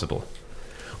impossible.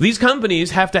 These companies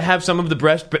have to have some of the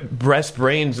best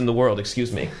brains in the world,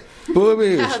 excuse me.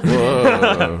 Boobies.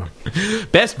 Whoa.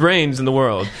 Best brains in the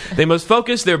world. They must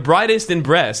focus their brightest and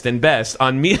best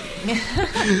on meeting,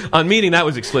 that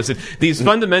was explicit, these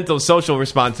fundamental social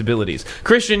responsibilities.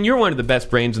 Christian, you're one of the best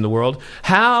brains in the world.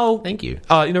 How? Thank you.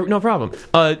 No problem.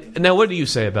 Now, what do you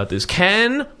say about this?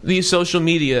 Can these social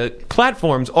media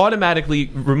platforms automatically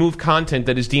remove content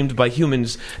that is deemed by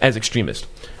humans as extremist?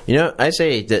 I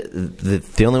say that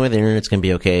the only way the internet's going to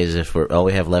be okay is if all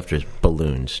we have left is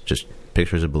balloons, just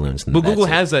pictures of balloons. But Google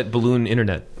has that balloon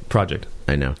internet project.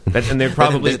 I know. And they're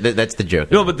probably... that's the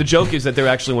joke. No, but the joke is that they're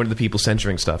actually one of the people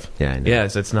censoring stuff. Yeah, I know.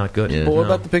 Yes, that's not good. Yeah. Well, what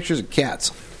about the pictures of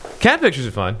cats? Cat pictures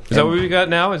are fine. Is that what we got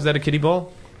now? Is that a kitty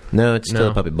bowl? No, it's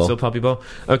still a puppy bowl. Still puppy bowl?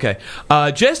 Okay.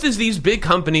 Just as these big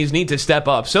companies need to step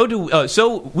up,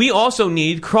 so we also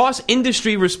need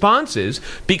cross-industry responses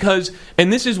because...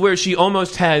 And this is where she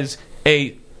almost has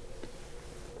a...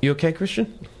 You okay,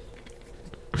 Christian?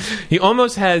 He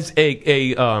almost has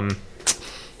a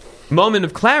moment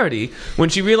of clarity when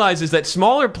she realizes that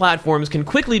smaller platforms can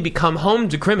quickly become home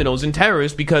to criminals and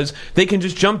terrorists because they can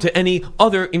just jump to any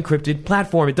other encrypted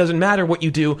platform. It doesn't matter what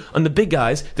you do on the big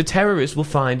guys. The terrorists will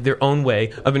find their own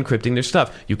way of encrypting their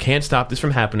stuff. You can't stop this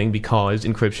from happening because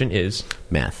encryption is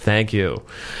math. Thank you.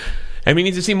 And we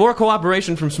need to see more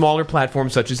cooperation from smaller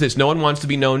platforms such as this. No one wants to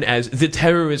be known as the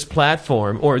terrorist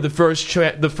platform or the first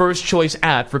choice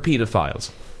app for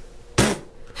pedophiles.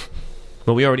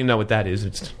 Well, we already know what that is.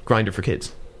 It's Grindr for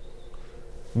kids.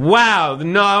 Wow,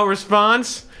 no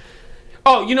response?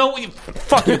 Oh, you know what?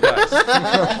 Fuck you guys.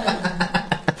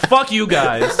 Fuck you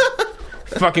guys.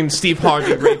 Fucking Steve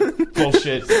Harvey rape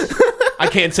bullshit. I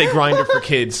can't say Grindr for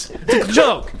kids. It's a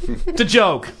joke. It's a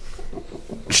joke.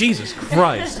 Jesus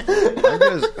Christ.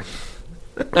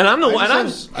 And I'm the one.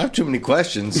 I have too many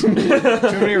questions, too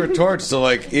many retorts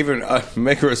to even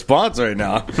make a response right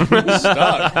now. I'm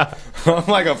stuck. I'm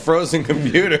like a frozen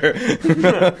computer.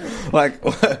 What?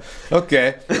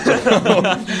 Okay.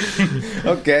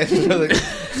 Okay.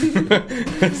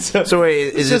 So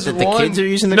wait, is it that the kids are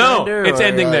using the Grindr? No, it's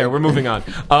ending there. We're moving on.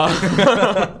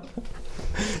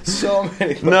 So many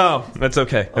questions. No, that's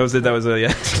okay. That was it.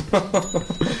 Yeah.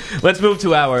 Let's move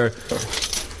to our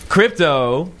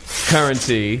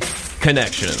cryptocurrency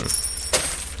connection.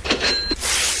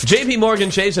 JP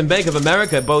Morgan Chase and Bank of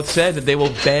America both said that they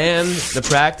will ban the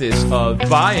practice of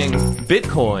buying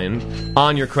Bitcoin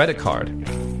on your credit card.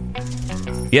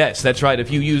 Yes, that's right. If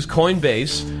you use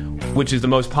Coinbase, which is the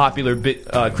most popular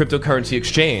cryptocurrency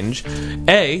exchange,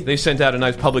 they sent out a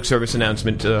nice public service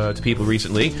announcement to people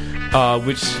recently,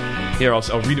 which... Here, I'll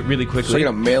read it really quickly. So you're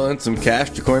gonna mail in some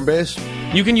cash to Coinbase?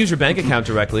 You can use your bank account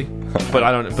directly, but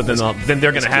I don't. But then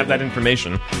they're gonna have that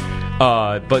information.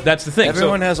 But that's the thing.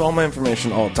 Everyone has all my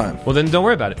information all the time. Well, then don't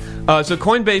worry about it. So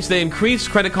Coinbase, they increased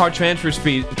credit card transfer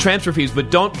fees, but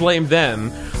don't blame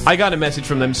them. I got a message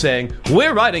from them saying,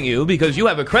 we're writing you because you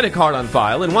have a credit card on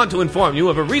file and want to inform you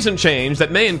of a recent change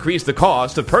that may increase the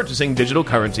cost of purchasing digital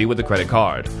currency with a credit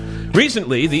card.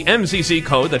 Recently, the MCC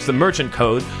code, that's the merchant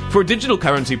code, for digital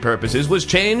currency purposes was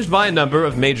changed by a number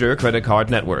of major credit card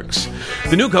networks.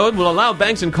 The new code will allow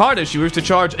banks and card issuers to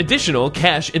charge additional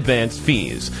cash advance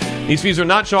fees. These fees are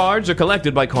not charged or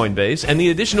collected by Coinbase, and the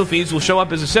additional fees will show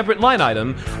up as a separate line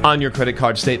item on your credit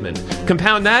card statement.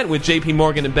 Compound that with JP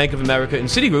Morgan and Bank of America and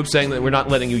Citigroup saying that we're not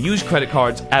letting you use credit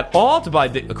cards at all to buy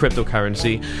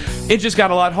cryptocurrency. It just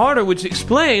got a lot harder, which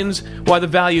explains why the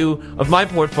value of my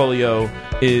portfolio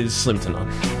is slim to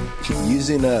none.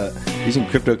 Using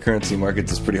cryptocurrency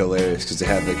markets is pretty hilarious because they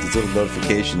have these little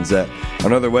notifications that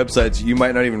on other websites you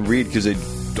might not even read because they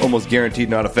almost guaranteed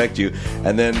not affect you,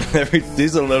 and then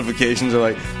these little notifications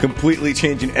are completely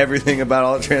changing everything about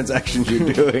all the transactions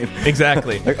you're doing.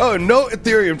 Exactly. No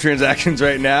Ethereum transactions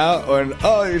right now, or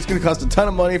it's going to cost a ton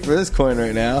of money for this coin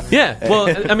right now. Yeah, well,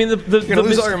 I mean, you're going to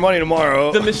lose all your money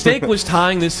tomorrow. The mistake was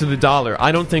tying this to the dollar.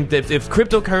 I don't think that if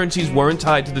cryptocurrencies weren't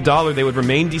tied to the dollar, they would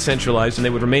remain decentralized and they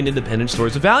would remain independent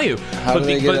stores of value. How are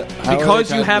they tied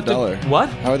to the dollar? What?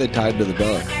 How are they tied to the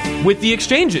dollar? With the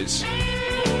exchanges.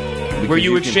 Where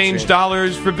you exchange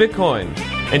dollars for Bitcoin.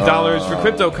 and dollars for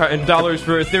and dollars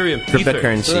for Ethereum.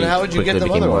 Cryptocurrency. So then how would you get them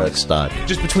became more otherwise? like stock.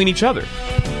 Just between each other.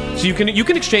 So you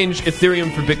can exchange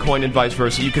Ethereum for Bitcoin and vice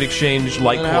versa. You could exchange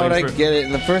Litecoin. Then how would I for get it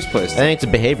in the first place? I think it's a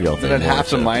behavioral thing. Then I'd more have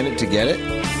to so. mine it to get it?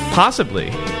 Possibly.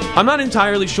 I'm not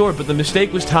entirely sure, but the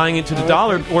mistake was tying it to the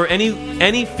dollar or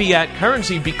any fiat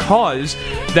currency because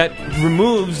that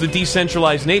removes the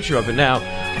decentralized nature of it. Now,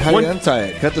 How do you untie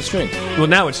it? Cut the string. well,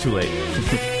 now it's too late.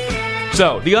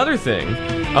 So the other thing,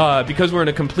 because we're in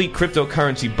a complete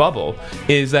cryptocurrency bubble,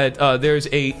 is that there's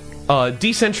a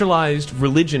decentralized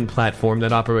religion platform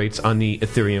that operates on the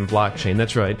Ethereum blockchain.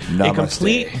 That's right. Namaste. A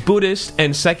complete Buddhist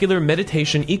and secular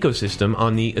meditation ecosystem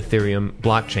on the Ethereum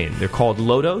blockchain. They're called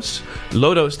Lodos.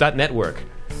 Lodos.network,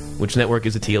 which network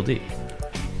is a TLD.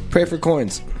 Pray for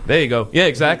coins. There you go. Yeah,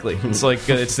 exactly. It's like,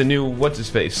 it's the new,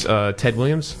 what's-his-face, Ted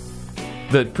Williams?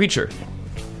 The preacher.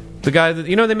 The guy that,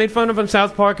 they made fun of on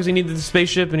South Park because he needed the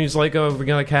spaceship, and he's like, oh, we're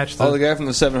going to catch the... Oh, the guy from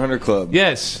the 700 Club.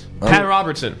 Yes. Pat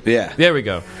Robertson. Yeah. There we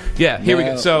go. Yeah, here we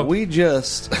go. So we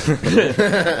just...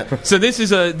 so this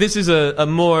is a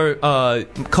more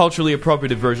culturally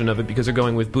appropriate version of it because they're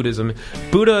going with Buddhism.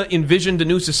 Buddha envisioned a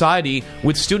new society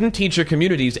with student-teacher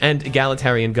communities and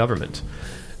egalitarian government.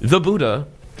 The Buddha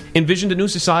envisioned a new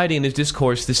society in his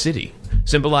discourse, The City,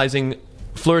 symbolizing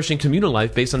flourishing communal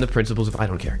life based on the principles of I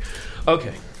don't care.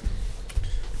 Okay.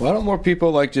 Why don't more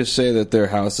people just say that their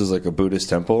house is like a Buddhist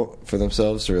temple for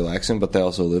themselves to relax in, but they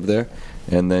also live there,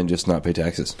 and then just not pay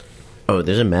taxes? Oh,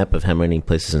 there's a map of how many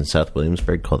places in South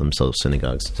Williamsburg call themselves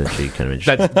synagogues. It's actually kind of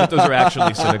interesting. Those are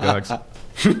actually synagogues.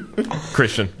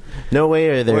 Christian. No way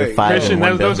are there five Christian, in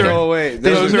one those building. Oh, wait.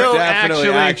 Those Those are are definitely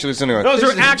actually synagogues.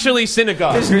 Those are actually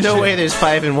synagogues. There's no way there's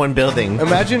five in one building.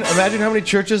 Imagine how many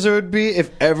churches there would be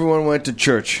if everyone went to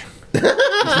church.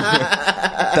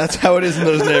 That's how it is in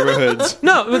those neighborhoods.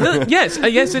 No, yes,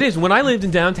 it is. When I lived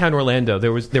in downtown Orlando,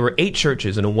 there were 8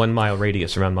 churches in a 1-mile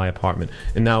radius around my apartment,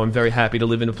 and now I'm very happy to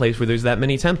live in a place where there's that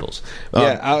many temples.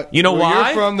 You know where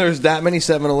why? you're from, there's that many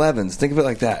 7-Elevens. Think of it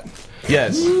like that.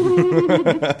 Yes,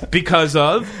 because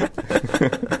of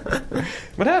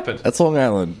what happened? That's Long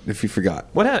Island. If you forgot.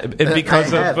 What happened?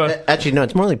 Because of Actually, no,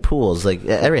 it's more like pools. Like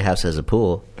every house has a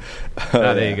pool.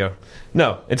 there you go.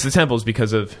 No, it's the temples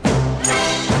because of.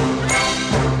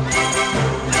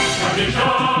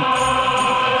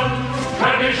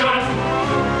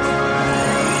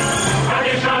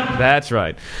 That's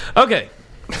right. Okay.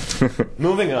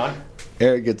 Moving on.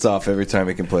 Eric gets off every time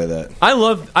he can play that. I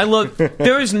love.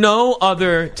 There is no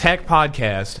other tech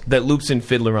podcast that loops in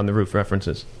Fiddler on the Roof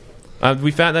references.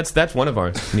 We found that's one of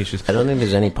our niches. I don't think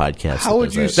there's any podcast. How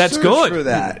would you That's search good. for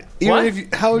that?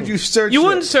 What? How would you search? You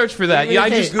wouldn't search for that. Yeah, I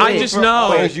just know.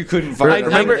 Because you couldn't find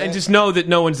it. I just know that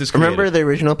no one's this creative. Remember the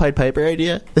original Pied Piper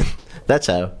idea? That's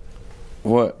how.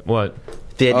 What?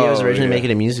 The idea was Oh, originally yeah. making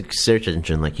a music search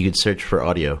engine. Like you could search for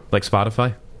audio. Like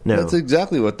Spotify? No. That's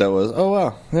exactly what that was. Oh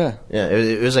wow, yeah. Yeah,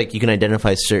 it was like you can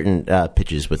identify certain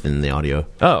pitches within the audio.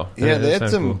 Oh. Yeah, they had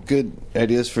that's some cool. good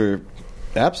ideas for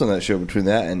apps on that show between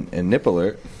that and Nip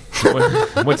Alert.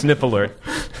 What's Nip Alert?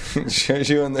 It shows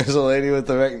you when there's a lady with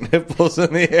the right nipples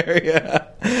in the area.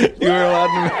 You were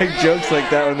allowed to make jokes like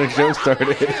that when the show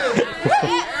started.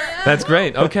 That's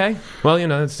great. Okay. Well,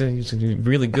 it's you're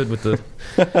really good with the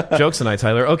jokes tonight,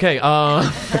 Tyler. Okay.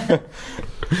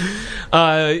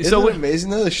 Isn't it amazing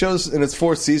though? The show's in its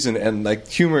 4th season and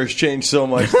humor has changed so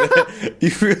much that you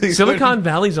really Silicon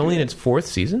Valley's only in its 4th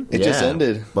season? It just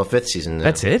ended. Well, 5th season now.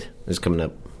 That's it? It's coming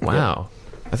up. Wow.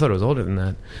 I thought it was older than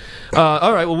that.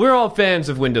 All right. Well, we're all fans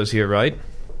of Windows here, right?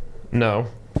 No.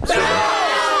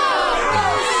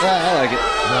 I like it.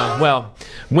 Well,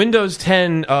 Windows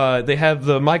 10, they have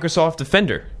the Microsoft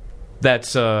Defender.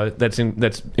 That's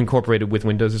incorporated with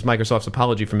Windows. It's Microsoft's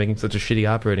apology for making such a shitty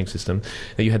operating system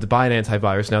that you had to buy an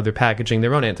antivirus. Now they're packaging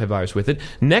their own antivirus with it.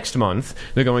 Next month,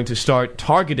 they're going to start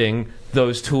targeting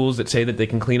those tools that say that they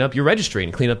can clean up your registry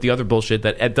and clean up the other bullshit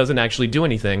that doesn't actually do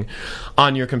anything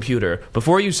on your computer.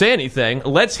 Before you say anything,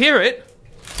 let's hear it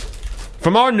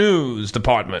from our news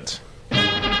department.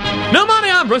 New Money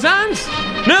On presents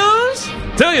News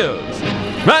to Use.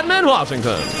 Written in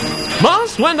Washington.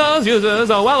 Most Windows users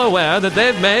are well aware that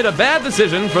they've made a bad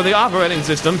decision for the operating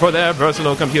system for their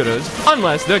personal computers,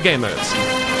 unless they're gamers.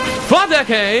 For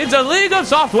decades, a league of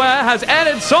software has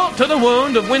added salt to the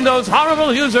wound of Windows'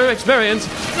 horrible user experience,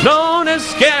 known as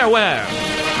scareware.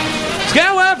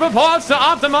 Scareware purports to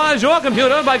optimize your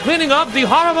computer by cleaning up the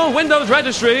horrible Windows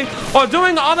registry or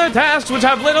doing other tasks which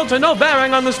have little to no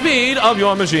bearing on the speed of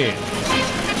your machine.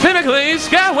 Typically,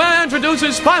 scareware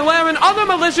introduces spyware and other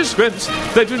malicious scripts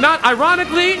that do not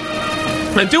ironically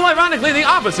and do ironically the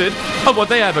opposite of what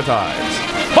they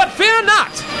advertise. But fear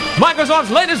not! Microsoft's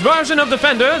latest version of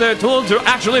Defender, their tool to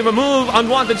actually remove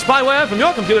unwanted spyware from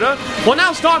your computer, will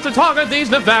now start to target these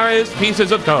nefarious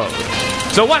pieces of code.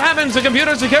 So what happens to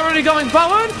computer security going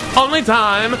forward? Only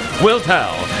time will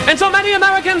tell. And so many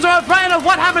Americans are afraid of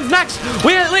what happens next.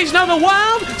 We at least know the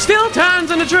world still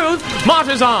turns and the truth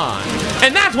marches on.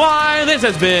 And that's why this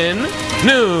has been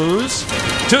News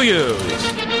to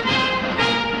Use.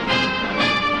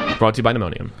 Brought to you by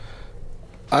Pneumonium.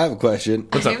 I have a question.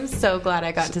 I'm so glad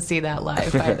I got to see that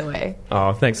live, by the way.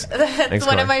 Oh, thanks. That's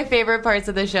one of my favorite parts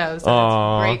of the show,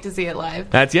 so it's great to see it live.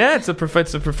 It's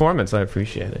a performance. I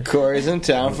appreciate it. Corey's in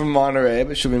town from Monterey,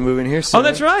 but she'll be moving here soon. Oh,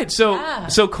 that's right. So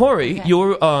Corey, Okay.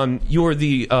 you're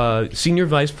the senior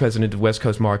vice president of West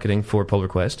Coast marketing for Pull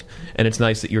Request, and it's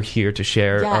nice that you're here to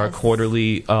share our Yes.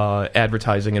 quarterly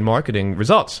advertising and marketing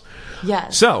results.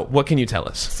 Yes. So, what can you tell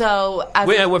us? So,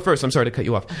 Well, first, I'm sorry to cut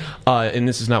you off, and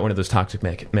this is not one of those toxic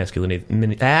masculinity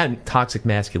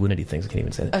things. I can't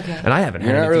even say that. Okay. And I haven't.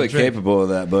 You're had not really anything to drink. capable of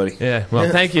that, buddy. Yeah, well,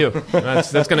 thank you.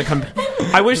 That's going to come.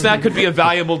 I wish that could be a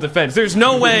valuable defense. There's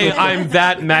no way I'm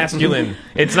that masculine.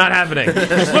 It's not happening.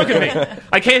 Just look at me.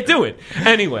 I can't do it.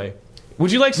 Anyway,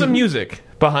 would you like some music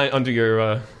under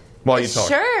your while you talk?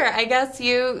 Sure, I guess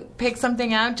you pick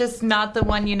something out, just not the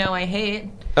one you know I hate.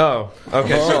 Oh,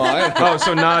 okay.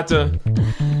 So not. Oh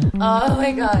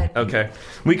my god. Okay.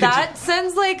 We could. That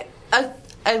sounds like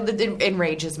it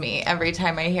enrages me every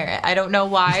time I hear it. I don't know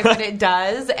why, but it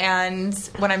does. And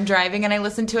when I'm driving and I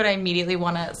listen to it, I immediately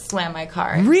want to slam my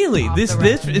car. Really? off This the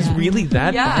road. is really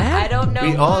that Yeah, bad? I don't know.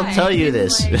 We all why. tell you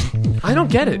It's this. like- I don't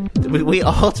get it. We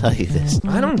all tell you this.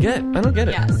 I don't get it.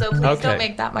 yeah, so please Okay. don't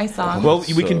make that my song. Well,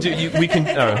 we can do. We can.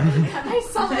 my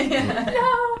song.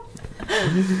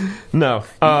 No. No.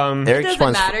 Eric It just doesn't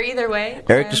wants. matter either way.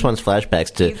 Eric just wants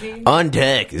flashbacks to Easy. On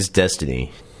Deck is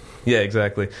Destiny. Yeah,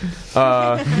 exactly.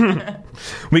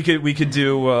 We could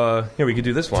do. We could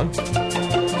do this one.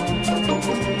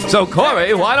 So,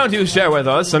 Corey, why don't you share with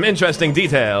us some interesting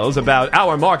details about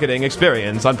our marketing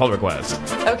experience on Pull Request?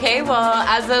 Okay, well,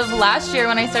 as of last year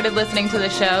when I started listening to the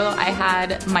show, I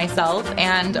had myself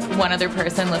and one other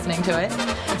person listening to it.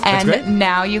 And great.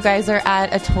 now you guys are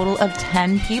at a total of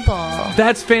 10 people.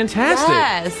 That's fantastic.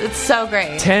 Yes, it's so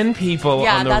great. 10 people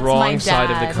yeah, on the that's my wrong side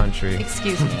of dad. the country.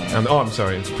 Excuse me. I'm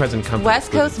sorry. It's present company.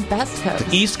 West Coast, Best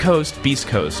Coast. East Coast, Beast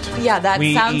Coast. Yeah, that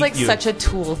We sounds eat like you. such a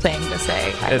Tool thing to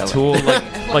say. by A the way. tool,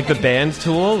 like the band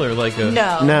Tool, or like a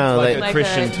No. like a like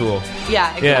Christian a- Tool.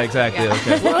 Yeah, exactly. Yeah, exactly.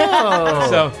 yeah.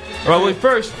 Okay. So, well,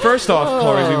 first off,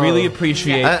 Corey, we really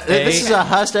appreciate. This is a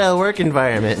hostile work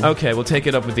environment. Okay, we'll take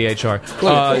it up with the HR. Look,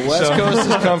 the West Coast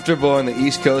is comfortable and the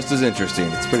East Coast is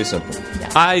interesting. It's pretty simple.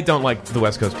 I don't like the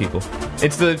West Coast people.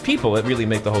 It's the people that really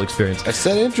make the whole experience. I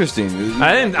said interesting.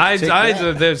 I didn't. Take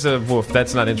that. There's a woof.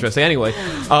 That's not interesting. Anyway,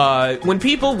 when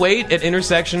people wait at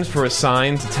intersections for a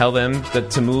sign to tell them that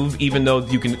to move, even though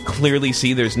you can clearly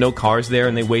see there's no cars there,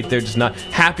 and they wait there just not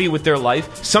happy with their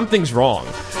life, something's wrong.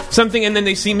 And then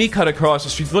they see me cut across the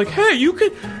street. They're like, "Hey, you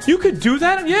could do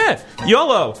that? Yeah,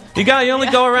 YOLO. You only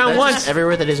go around once."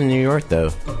 Everywhere that isn't New York,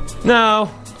 though. No.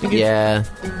 Yeah.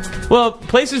 Well,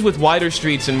 places with wider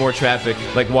streets and more traffic,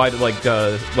 like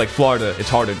Florida, it's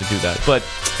harder to do that. But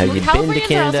Have you been to Californians are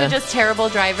Canada? also just terrible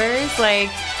drivers. Like,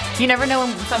 you never know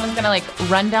when someone's gonna like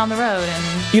run down the road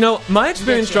and. my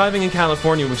experience Get you. driving in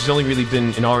California, which has only really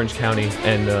been in Orange County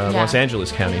and Los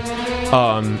Angeles County,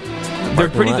 they're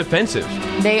pretty lot. defensive.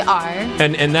 They are.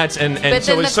 And But so then as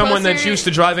the someone that's closer- used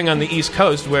to driving on the East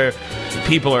Coast where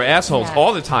people are assholes Yeah.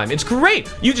 all the time, it's great.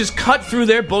 You just cut through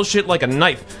their bullshit like a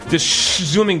knife, just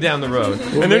zooming down the road.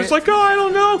 And they're just like, oh, I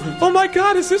don't know. Oh my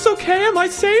God, is this okay? Am I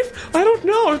safe? I don't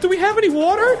know. Do we have any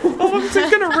water? Oh, is it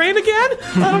going to rain again?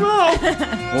 I don't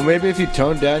know. Well, maybe if you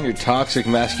toned down your toxic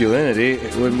masculinity,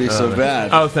 it wouldn't be so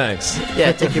bad. Oh, thanks.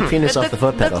 Yeah, take your penis But off the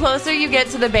foot pedal. The closer you get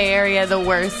to the Bay Area, the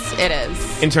worse it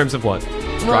is. In terms of what?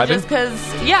 Well, Driving? just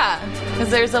because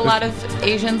there's a lot of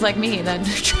Asians like me that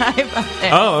drive up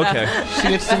there. Oh, so. okay. She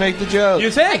gets to make the joke. You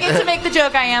I think? get to make the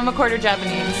joke. I am a quarter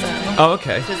Japanese, so. Oh,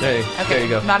 okay. Just- There you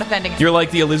go. Not offending. You're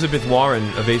like the Elizabeth Warren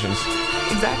of Asians.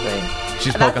 Exactly.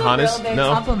 She's That's Pocahontas? a real big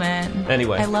No? compliment.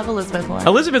 Anyway. I love Elizabeth Warren.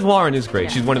 Elizabeth Warren is great. Yeah.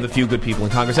 She's one of the few good people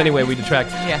in Congress. Anyway, we detract.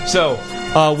 Yeah. So,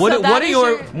 So what that are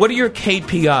is what are your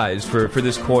KPIs for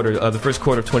this quarter, the first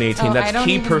quarter of 2018? Oh, I That's don't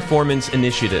key even- performance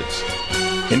initiatives,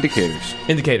 Indicators.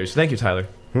 indicators. Thank you, Tyler.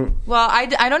 Well, I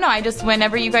don't know. I just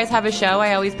whenever you guys have a show,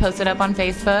 I always post it up on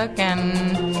Facebook,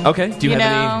 and Okay. Do you You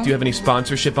have know- any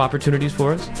sponsorship opportunities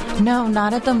for us? no,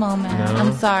 not at the moment. No?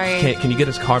 I'm sorry. Can you get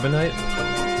us Carbonite?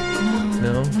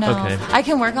 No? Okay. I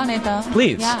can work on it though.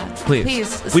 Please. Yeah.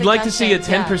 Please. We'd like to see a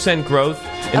suggestions, 10% growth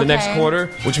in the next Okay. quarter,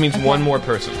 which means one more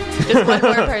person. Just one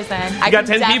more person. I got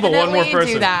can 10 people, one more definitely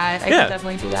person. Do that. I Yeah. can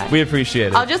definitely do that. We appreciate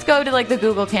it. I'll just go to like the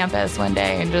Google campus one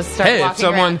day and just start Hey, if walking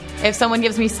someone- around. If someone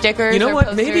gives me stickers, You know or what?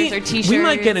 posters Maybe or T-shirts, we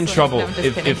might get in like, trouble no, I'm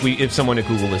just kidding. if someone at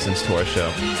Google listens to our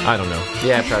show. I don't know.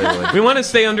 Yeah, probably would. We want to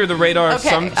stay under the radar Okay,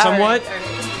 all right, somewhat all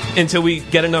right. until we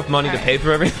get enough money to All pay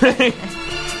for everything.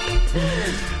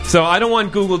 So I don't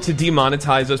want Google to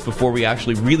demonetize us before we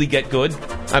actually really get good.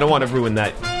 I don't want to ruin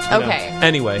that. you know. Okay.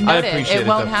 Anyway, I Noted. appreciate it. It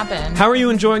won't though. happen. How are you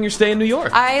enjoying your stay in New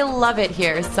York? I love it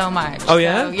here so much. Oh,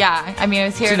 yeah? So, yeah. I mean, I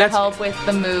was here See, to that's- help with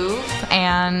the move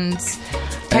and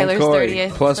Tyler's and Corey. 30th.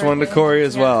 Plus one to birthday. Corey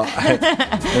as Yeah.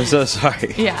 well. I'm so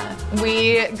sorry. Yeah,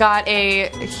 we got a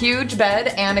huge bed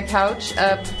and a couch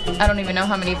up. I don't even know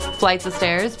how many flights of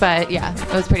stairs, but yeah,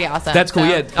 it was pretty awesome. That's cool. So,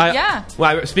 Yeah. yeah.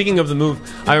 Well, speaking of the move,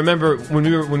 I remember when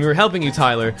we were helping you,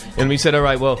 Tyler, and we said, "All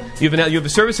right, well, you have the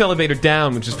service elevator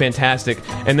down, which is fantastic."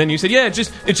 And then you said, "Yeah, it's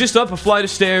just up a flight of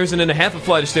stairs and then a half a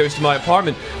flight of stairs to my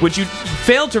apartment." Which you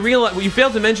failed to realize. What you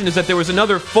failed to mention is that there was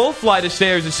another full flight of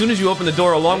stairs as soon as you opened the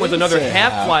door, along with another say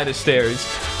half half. flight of stairs.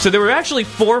 So there were actually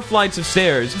 4 flights of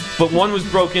stairs, but one was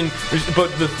broken. But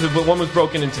one was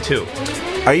broken into 2.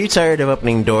 Are you tired of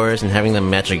opening doors and having them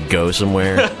magically go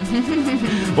somewhere?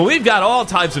 Well, we've got all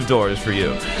types of doors for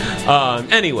you.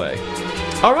 Anyway,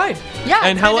 all right. Yeah,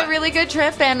 and it's been a really good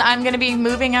trip, and I'm going to be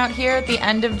moving out here at the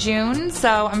end of June,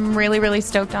 so I'm really, really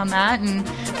stoked on that and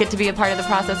get to be a part of the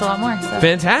process a lot more. So.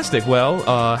 Fantastic. Well,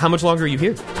 how much longer are you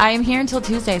here? I am here until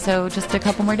Tuesday, so just a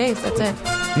couple more days. That's it.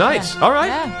 Nice. Yeah. All right.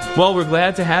 Yeah. Well, we're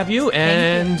glad to have you,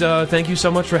 and thank you so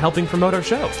much for helping promote our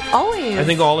show. Always. I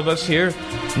think all of us here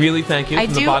really thank you I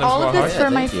from the do bottom all of of our this hearts.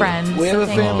 for my thank you. friends. We have so a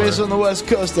thank fan you. base on the West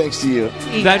Coast thanks to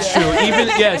you. That's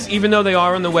true. Even though they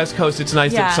are on the West Coast, it's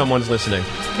nice Yeah. that someone's listening.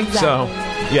 Exactly. So,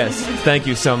 yes, thank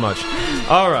you so much.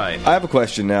 All right. I have a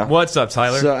question now. What's up,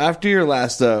 Tyler? So after your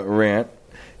last rant,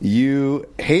 you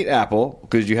hate Apple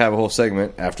because you have a whole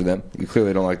segment after them. You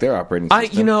clearly don't like their operating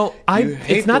system. You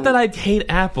hate it's not the- that I hate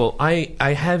Apple. I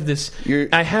have this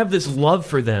love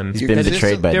for them. He's been Because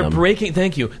betrayed by They're them. breaking.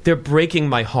 Thank you. They're breaking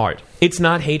my heart. It's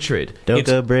not hatred. Don't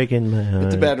It's- go breaking my heart.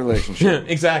 It's a bad relationship.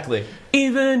 Exactly.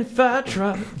 Even if I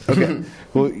try. Okay.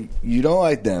 Well, you don't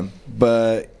like them,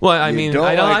 but Well, I you mean, don't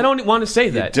I don't want to say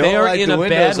that. don't They are like in the a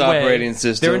Windows bad way. operating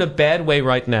system. They're in a bad way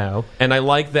right now, and I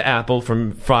like the Apple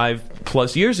from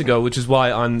 5+ years ago, which is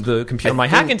why on the computer, my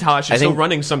Hackintosh I is still think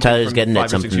running something Tyler's from getting 5 at or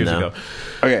 6 something, years though. ago.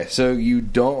 Okay, so you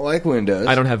don't like Windows.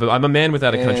 I don't have. I'm a man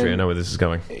without a country. And- I know where this is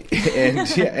going. and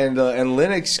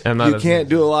Linux, I'm not you a- can't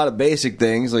do a lot of basic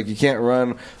things. Like you can't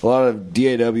run a lot of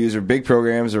DAWs or big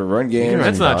programs or run games. run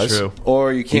That's not DAWs. true.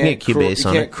 Or you can can't get Cubase you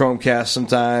on can't it. Chromecast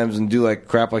sometimes and do like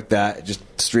crap like that. Just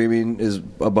streaming is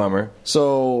a bummer.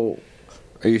 So,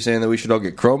 are you saying that we should all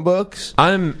get Chromebooks?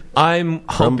 I'm hoping.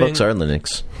 Chromebooks are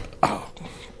Linux.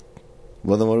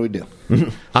 Well, then what do we do?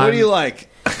 What do you like?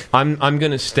 I'm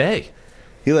gonna stay.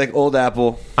 You like old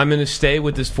Apple? I'm going to stay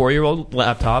with this 4-year-old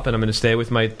laptop, and I'm going to stay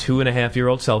with my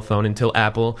 2.5-year-old cell phone until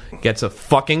Apple gets a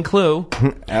fucking clue.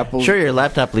 Apple. Sure, your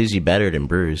laptop leaves you battered and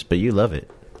bruised, but you love it.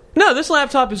 No, this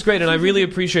laptop is great, and I really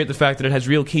appreciate the fact that it has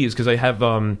real keys because I have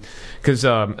what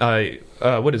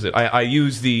is it? I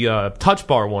use the Touch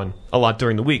Bar one a lot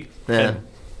during the week. Yeah. And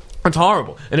it's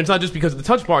horrible, and it's not just because of the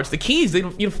Touch Bar; it's the keys. They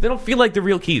don't feel like the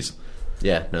real keys.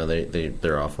 Yeah, no,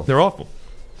 they're awful. They're awful.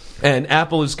 And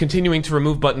Apple is continuing to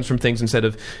remove buttons from things instead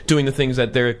of doing the things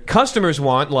that their customers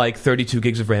want, like 32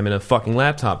 gigs of RAM in a fucking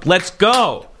laptop. Let's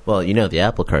go! Well, you know, the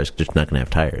Apple car is just not going to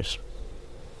have tires.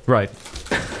 Right.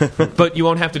 But you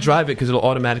won't have to drive it because it'll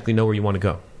automatically know where you want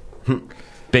to go.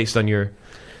 Based on your...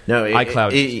 No, iCloud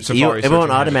Safari it search won't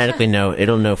engine. automatically know.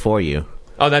 It'll know for you.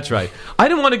 Oh, that's right. I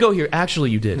didn't want to go here.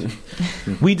 Actually, you did.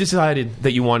 We decided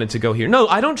that you wanted to go here. No,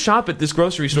 I don't shop at this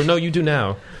grocery store. No, you do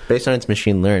now. Based on its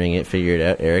machine learning, it figured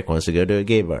out Eric wants to go to a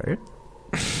gay bar.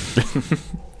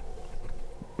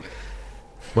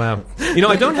 Wow. You know,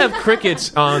 I don't have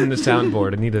crickets on the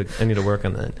soundboard. I need to work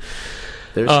on that.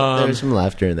 There's some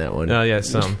laughter in that one. Oh, yeah,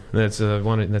 some. That's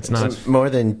one. That's not. Some more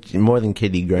than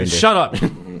Kitty Grinder. Shut up.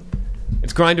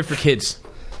 It's Grinder for kids,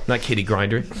 not Kitty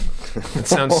Grinder. That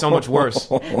sounds so much worse.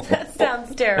 That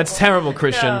sounds terrible. That's terrible,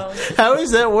 Christian. No. How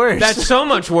is that worse? That's so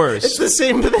much worse. it's the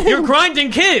same thing. You're grinding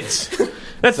kids.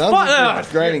 That's Sounds like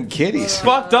you're grinding kitties.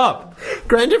 fucked up.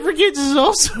 Grinder for Kids is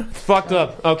also Fucked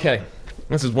up. Okay.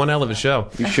 This is one hell of a show.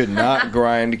 You should not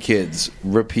grind kids.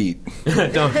 Repeat.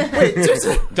 Don't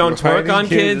twerk Grinding on kids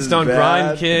kids. is Don't bad.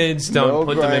 grind kids. Don't No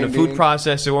put them in a food grinding.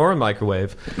 processor or a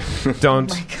microwave.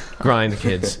 Don't grind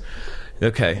kids.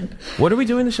 Okay. What are we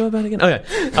doing the show about again? Okay.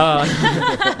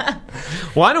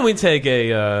 Why don't we take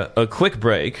a quick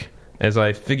break as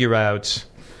I figure out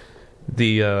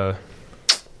the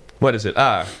what is it?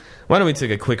 Why don't we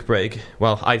take a quick break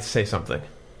while I say something?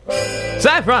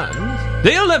 Saffron,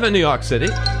 do you live in New York City?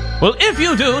 Well, if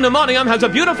you do, Pneumonium has a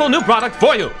beautiful new product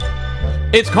for you.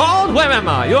 It's called Where Am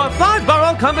I? Your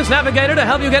 5-borough compass navigator to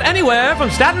help you get anywhere from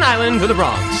Staten Island to the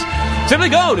Bronx. Simply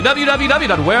go to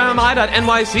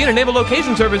www.whereami.nyc and enable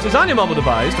location services on your mobile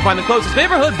device to find the closest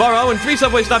neighborhood, borough, and 3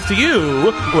 subway stops to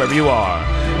you, wherever you are.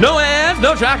 No ads,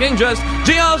 no tracking, just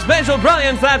geospatial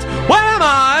brilliance. That's Where Am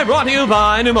I? Brought to you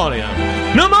by Pneumonium.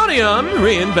 Pneumonium,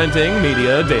 reinventing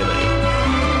media daily.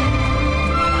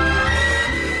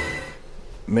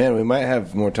 Man, we might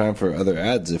have more time for other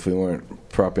ads if we weren't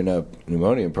propping up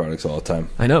Pneumonium products all the time.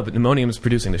 I know, but Pneumonium is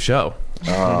producing the show.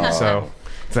 So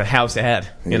it's a house ad,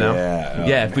 you know?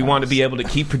 Yeah, if we want to be able to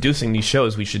keep producing these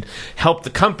shows, we should help the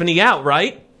company out,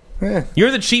 right? Yeah.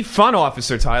 You're the chief fun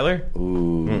officer, Tyler.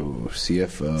 Ooh,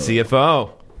 CFO.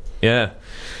 CFO. Yeah.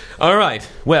 All right.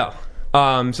 Well,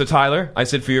 so Tyler, I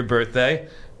said for your birthday,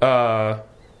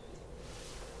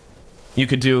 you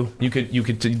could do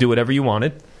whatever you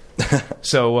wanted.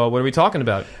 So what are we talking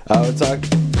about? We're talking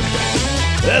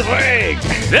this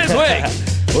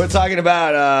week. We're talking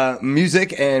about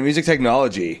music and music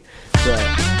technology. So,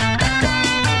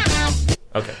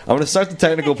 okay. I'm going to start the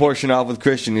technical portion off with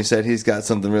Christian. He said he's got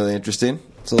something really interesting.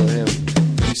 So let him.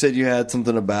 You said you had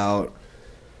something about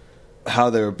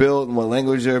how they were built and what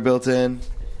language they were built in.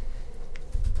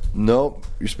 Nope,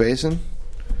 you're spacing.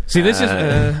 See, this is.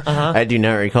 I do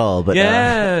not recall, but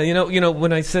yeah, you know,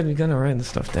 when I said we gotta write this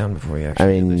stuff down before we actually. I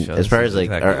mean, do the show, as far as like,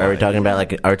 exactly are we talking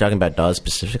about are we talking about DAWs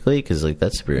specifically? Because like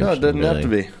that's super. No, it interesting. doesn't have to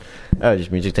be. Oh,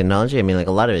 just music technology. I mean, like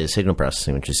a lot of it is signal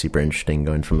processing, which is super interesting.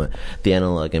 Going from the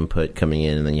analog input coming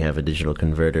in, and then you have a digital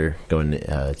converter going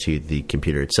to the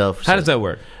computer itself. How does that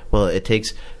work? Well, it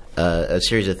takes a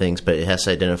series of things, but it has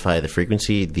to identify the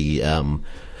frequency, the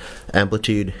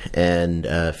amplitude, and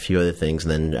a few other things,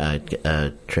 and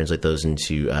then translate those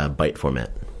into byte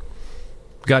format.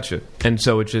 Gotcha. And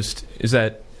so it just is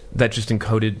that just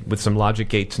encoded with some logic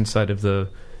gates inside of the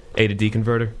A to D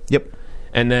converter? Yep.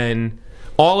 And then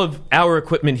all of our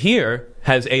equipment here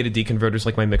has A to D converters,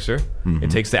 like my mixer. Mm-hmm.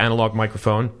 It takes the analog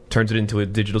microphone, turns it into a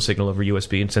digital signal over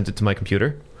USB, and sends it to my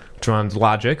computer. Which runs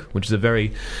Logic, which is a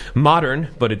very modern,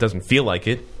 but it doesn't feel like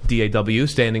it. DAW,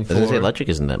 standing for. I was gonna say Logic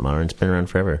isn't that modern. It's been around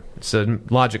forever. So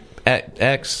Logic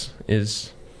X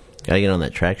is. Gotta get on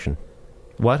that Traction.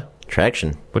 What?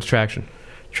 Traction. What's Traction?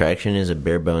 Traction is a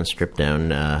bare bones, stripped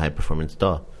down, high performance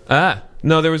DAW.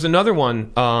 No, there was another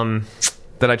one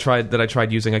that I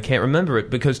tried using. I can't remember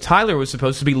it because Tyler was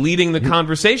supposed to be leading the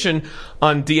conversation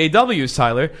on DAWs.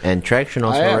 Tyler, and Traction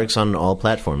also works on all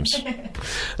platforms.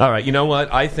 All right, you know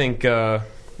what? I think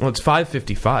it's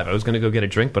 5:55. I was going to go get a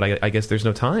drink, but I guess there's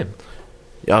no time.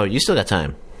 Oh, you still got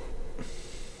time.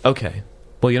 Okay.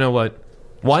 Well, you know what?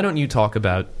 Why don't you talk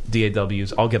about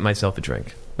DAWs? I'll get myself a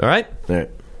drink. All right? All right.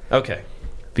 Okay.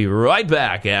 Be right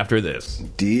back after this.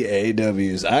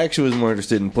 DAWs. I actually was more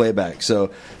interested in playback.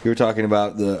 So you were talking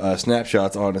about the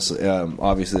snapshots. Honestly,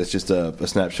 obviously, that's just a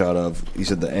snapshot of. You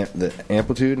said the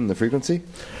amplitude and the frequency.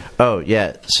 Oh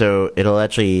yeah. So it'll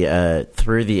actually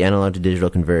through the analog to digital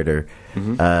converter,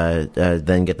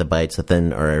 then get the bytes that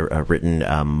then are written.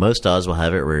 Most DAWs will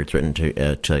have it where it's written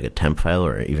to like a temp file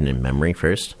or even in memory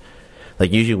first.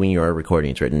 Like usually when you are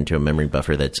recording, it's written to a memory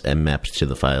buffer that's mapped to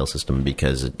the file system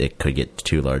because it could get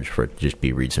too large for it to just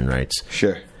be reads and writes.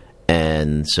 Sure.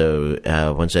 And so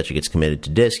once that actually gets committed to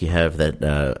disk, you have that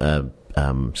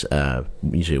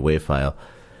usually a WAV file,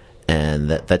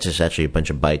 and that's just actually a bunch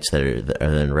of bytes that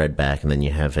are then read back, and then you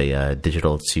have a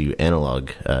digital to analog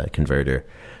converter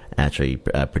actually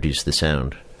produce the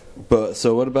sound. But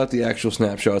so what about the actual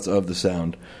snapshots of the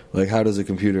sound? Like how does a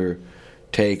computer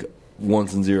take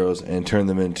ones and zeros and turn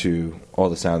them into all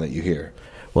the sound that you hear?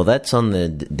 Well, that's on the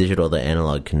digital to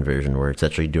analog conversion where it's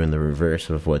actually doing the reverse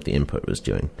of what the input was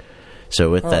doing. So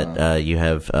with that, you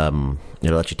have it'll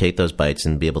let you take those bytes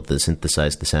and be able to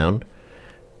synthesize the sound.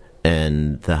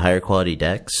 And the higher quality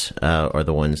decks are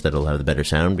the ones that will have the better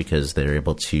sound because they're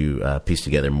able to piece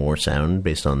together more sound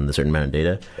based on the certain amount of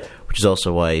data, which is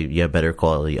also why you have better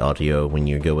quality audio when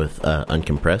you go with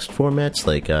uncompressed formats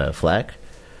like FLAC.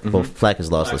 Mm-hmm. Well, FLAC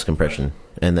is lossless compression.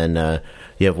 And then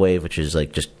you have WAVE, which is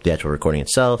like just the actual recording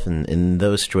itself. And in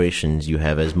those situations, you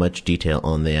have as much detail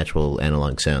on the actual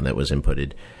analog sound that was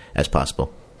inputted as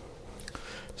possible.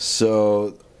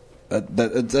 So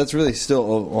that's really still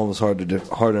almost hard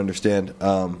to understand.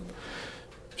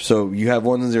 So you have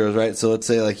ones and zeros, right? So let's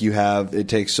say like it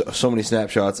takes so many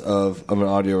snapshots of an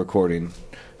audio recording.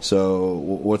 So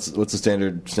what's the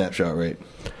standard snapshot rate?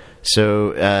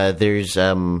 So there's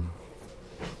blanking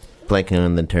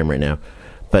on the term right now,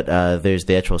 but there's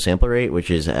the actual sample rate,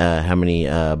 which is how many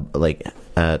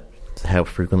how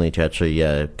frequently to actually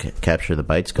capture the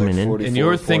bytes coming in. And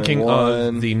you're thinking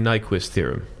of the Nyquist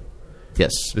theorem.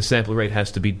 Yes. The sample rate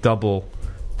has to be double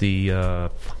the...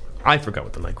 I forgot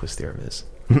what the Nyquist theorem is.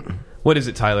 What is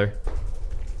it, Tyler?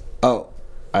 Oh,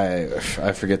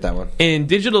 I forget that one. In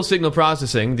digital signal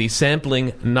processing, the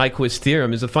sampling Nyquist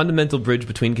theorem is a fundamental bridge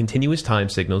between continuous time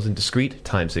signals and discrete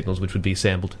time signals, which would be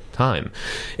sampled time.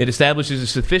 It establishes a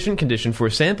sufficient condition for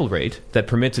a sample rate that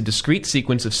permits a discrete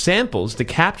sequence of samples to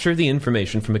capture the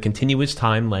information from a continuous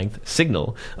time length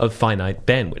signal of finite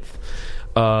bandwidth.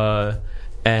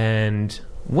 And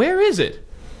where is it?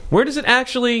 Where does it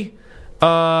actually...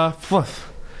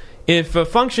 If a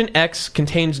function x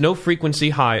contains no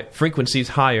frequencies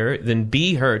higher than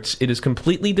b hertz, it is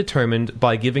completely determined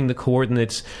by giving the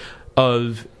coordinates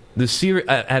of the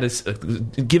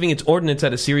giving its ordinates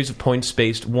at a series of points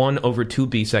spaced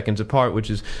 1/2b seconds apart, which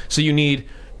is so you need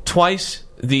twice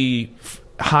the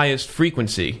highest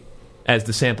frequency as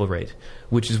the sample rate,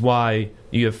 which is why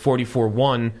you have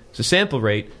 44.1 as a sample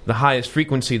rate. The highest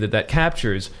frequency that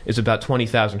captures is about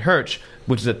 20,000 hertz,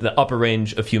 which is at the upper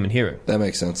range of human hearing. That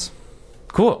makes sense.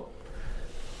 Cool.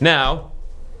 Now,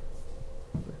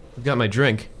 I've got my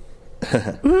drink.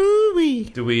 Do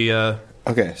we,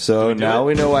 Okay, so now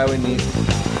we know why we need...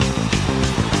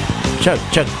 Chug,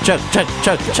 chug, chug, chug,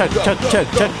 chug, chug, chug, chug,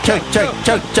 chug, chug, chug,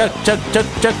 chug, chug, chug, chug,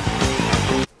 chug.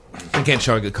 I can't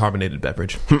chug a carbonated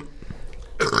beverage.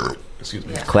 Excuse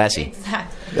me. Classy.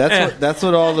 Exactly. That's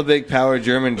what all the big power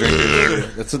German drinkers do.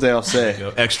 That's what they all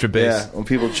say. Extra bass. Yeah, when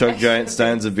people chug giant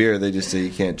steins of beer, they just say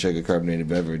you can't chug a carbonated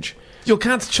beverage. You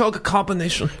can't chug a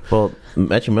carbonation. Well,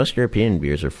 actually, most European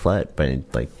beers are flat by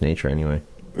nature anyway.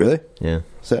 Really? Yeah.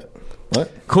 What's that?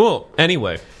 What? Cool.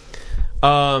 Anyway.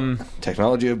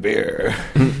 Technology of beer.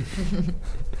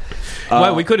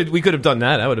 Well, we could have done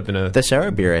that. That would have been a... The sour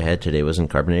beer I had today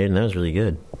wasn't carbonated, and that was really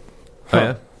good. Oh,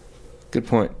 yeah? Good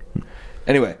point.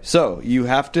 Anyway, so you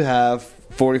have to have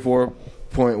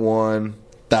 44.1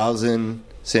 thousand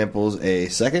samples a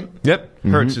second? Yep.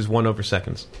 Hertz is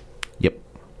 1/seconds. Yep.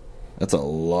 That's a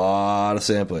lot of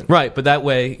sampling. Right, but that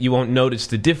way you won't notice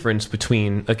the difference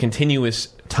between a continuous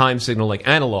time signal like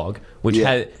analog, which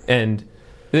and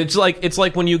it's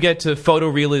like when you get to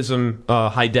photorealism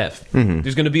high def.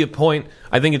 There's going to be a point.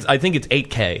 I think it's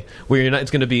 8K where you're not.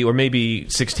 It's going to be, or maybe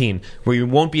 16, where you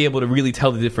won't be able to really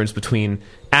tell the difference between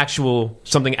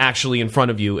something actually in front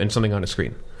of you and something on a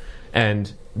screen.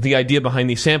 And the idea behind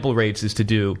these sample rates is to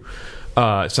do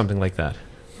something like that.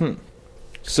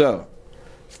 So,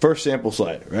 first sample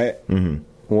slide, right?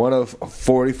 Mm-hmm. One of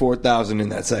 44,000 in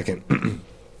that second.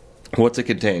 What's it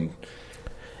contain?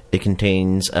 It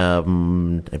contains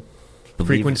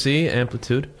Frequency,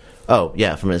 amplitude. Oh,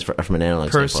 yeah, from an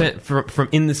analog standpoint. From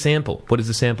in the sample. What does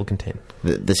the sample contain?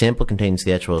 The sample contains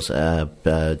the actual,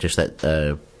 just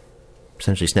that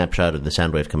essentially snapshot of the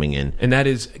sound wave coming in. And that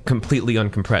is completely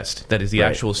uncompressed. That is the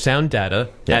actual sound data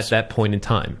at that point in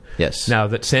time. Yes. Now,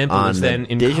 that sample is then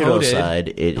encoded. Digital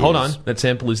side, Hold on. That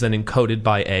sample is then encoded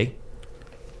by a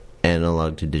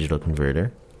analog to digital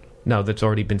converter. No, that's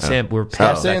already been sampled. We're Stop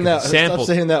past saying that. that. Stop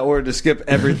saying that word to skip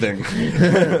everything.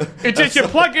 It's just you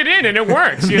plug it in and it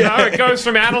works. You know, it goes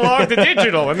from analog to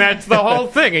digital, and that's the whole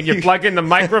thing. And you plug in the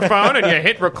microphone and you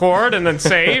hit record and then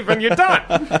save, and you're done.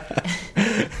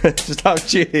 Stop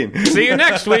cheating. See you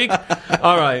next week.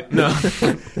 All right. No.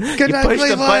 Good night, Push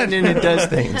the button and it does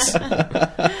things.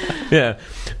 Yeah.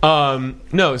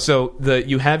 No, so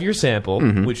you have your sample,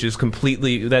 which is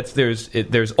completely there's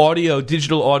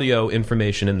digital audio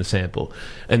information in the sample,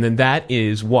 and then that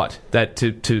is that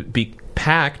to be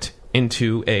packed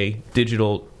into a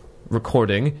digital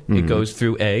recording, it goes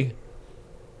through a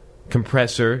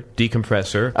compressor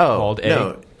decompressor called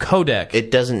a codec. It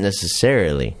doesn't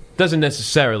necessarily.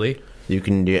 You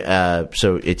can do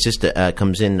so. It's just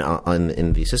comes in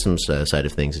in the systems side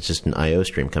of things. It's just an I/O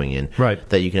stream coming in, right?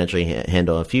 That you can actually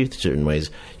handle a few certain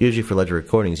ways. Usually for larger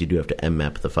recordings, you do have to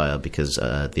mmap the file because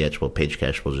the actual page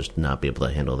cache will just not be able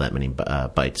to handle that many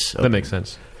bytes. That makes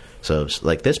sense. So,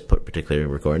 like this particular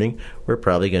recording, we're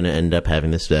probably going to end up having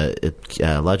this.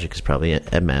 Logic is probably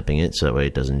mapping it so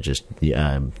it doesn't just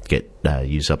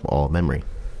use up all memory.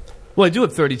 Well, I do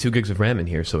have 32 gigs of RAM in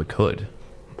here, so it could.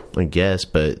 I guess,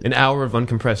 but an hour of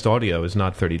uncompressed audio is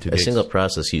not 32 gigs. A single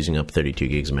process using up 32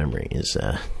 gigs of memory is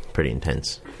pretty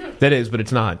intense. That is, but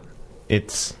it's not.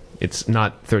 It's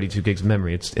not 32 gigs of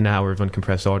memory. It's an hour of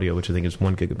uncompressed audio, which I think is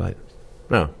 1 gigabyte.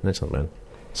 Oh, that's not bad.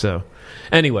 So,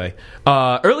 anyway,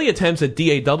 early attempts at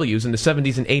DAWs in the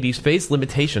 70s and 80s faced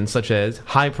limitations such as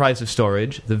high price of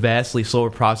storage, the vastly slower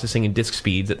processing and disk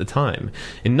speeds at the time.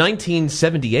 In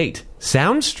 1978,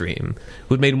 Soundstream,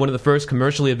 who had made one of the first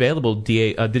commercially available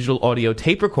digital audio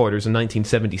tape recorders in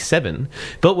 1977,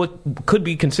 built what could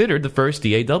be considered the first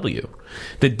DAW.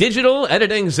 The Digital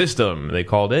Editing System, they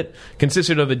called it,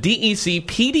 consisted of a DEC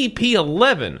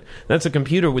PDP-11. That's a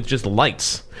computer with just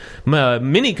lights.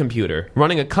 Mini computer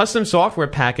running a custom software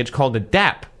package called a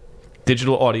DAP,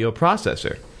 Digital Audio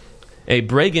Processor. A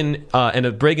Bragan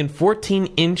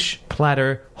 14-inch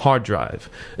platter hard drive,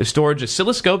 a storage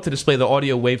oscilloscope to display the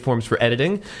audio waveforms for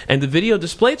editing, and the video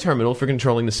display terminal for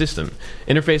controlling the system.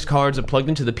 Interface cards are plugged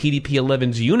into the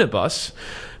PDP-11's Unibus,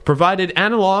 provided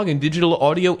analog and digital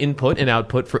audio input and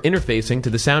output for interfacing to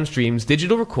the Soundstream's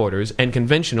digital recorders and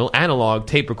conventional analog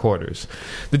tape recorders.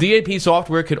 The DAP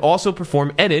software could also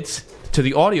perform edits to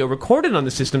the audio recorded on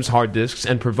the system's hard disks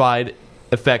and provide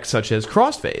effects such as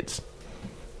crossfades.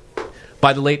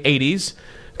 By the late 80s,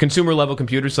 consumer-level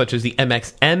computers such as the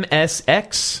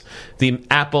MSX, the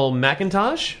Apple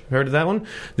Macintosh, heard of that one?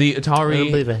 The Atari... I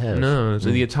don't believe I have. No,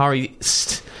 so the Atari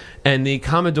ST and the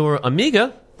Commodore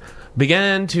Amiga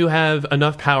began to have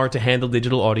enough power to handle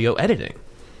digital audio editing.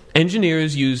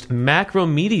 Engineers used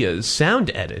Macromedia's Sound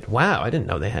Edit. Wow, I didn't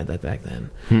know they had that back then.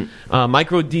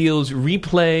 Microdeal's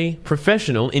Replay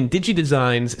Professional in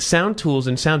DigiDesign's Sound Tools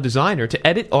and Sound Designer to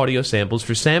edit audio samples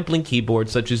for sampling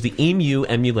keyboards such as the EMU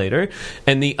emulator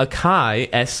and the Akai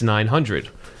S900.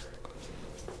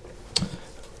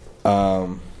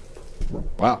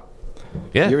 Wow.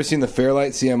 Yeah. You ever seen the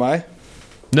Fairlight CMI?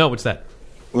 No, what's that?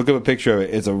 Look up a picture of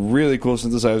it. It's a really cool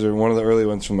synthesizer, one of the early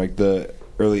ones from like the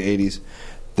early 80s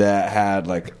that had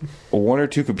like one or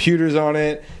two computers on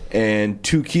it and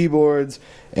two keyboards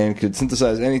and could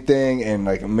synthesize anything and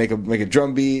like make a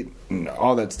drum beat and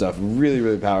all that stuff. Really,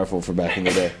 really powerful for back in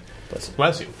the day.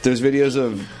 Bless you. There's videos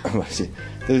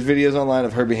online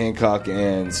of Herbie Hancock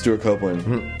and Stuart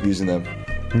Copeland using them.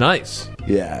 Nice.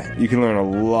 Yeah, you can learn a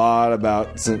lot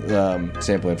about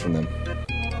sampling from them.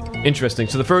 Interesting.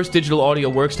 So the first digital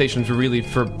audio workstations were really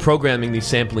for programming these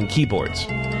sampling keyboards,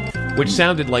 which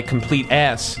sounded like complete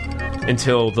ass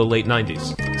until the late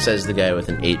 90s. Says the guy with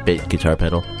an 8-bit guitar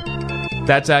pedal.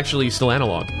 That's actually still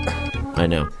analog. I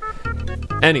know.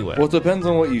 Anyway. Well, it depends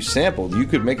on what you sampled. You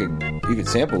could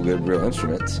sample good real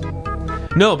instruments.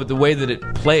 No, but the way that it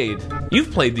played,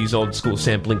 you've played these old school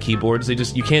sampling keyboards.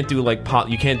 You can't do like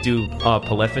you can't do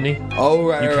polyphony. Oh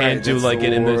right, you can't right. do That's like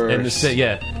it in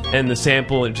the and the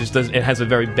sample it just doesn't. It has a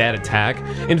very bad attack.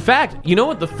 In fact, you know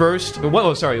what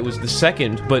it was the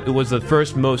second, but it was the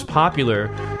first most popular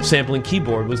sampling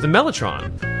keyboard was the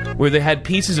Mellotron, where they had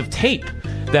pieces of tape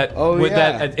that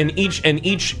and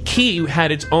each key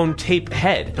had its own tape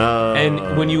head,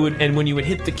 and when you would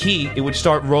hit the key, it would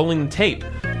start rolling the tape,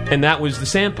 and that was the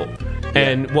sample.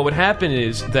 And what would happen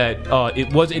is that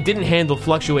it didn't handle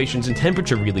fluctuations in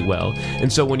temperature really well,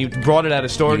 and so when you brought it out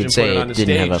of storage and put it on the stage,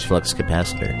 it didn't have a flux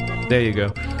capacitor. There you go.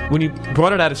 When you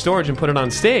brought it out of storage and put it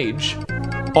on stage,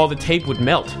 all the tape would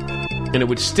melt, and it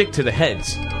would stick to the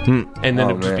heads, and then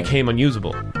it just became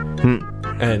unusable.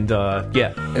 And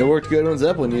it worked good when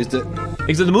Zeppelin used it.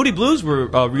 Except the Moody Blues were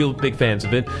real big fans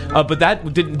of it, but that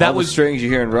was the strings you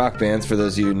hear in rock bands. For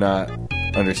those of you not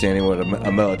understanding what a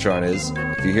mellotron is,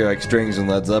 if you hear like strings in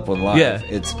Led Zeppelin live,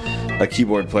 it's a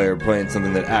keyboard player playing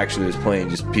something that actually was playing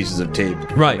just pieces of tape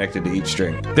connected to each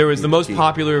string. There was the most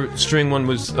popular string one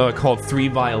was called Three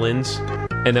Violins,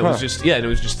 and that was just it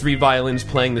was just three violins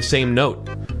playing the same note.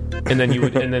 And then you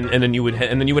would, and then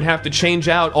you would have to change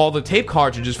out all the tape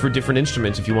cartridges for different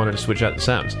instruments if you wanted to switch out the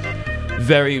sounds.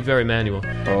 Very, very manual.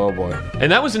 Oh boy!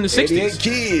 And that was in the 60s. 88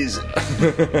 keys.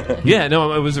 Yeah,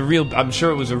 no, it was a real. I'm sure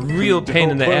it was a real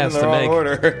pain in the ass to make.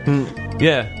 Order.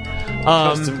 Yeah.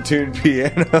 Custom tuned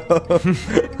piano.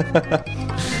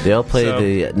 They all play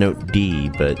the note D,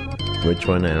 but which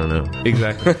one I don't know.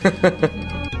 Exactly.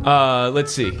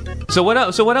 Let's see. So what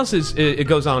else? So what else is it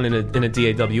goes on in a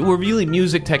DAW? We're really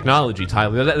music technology,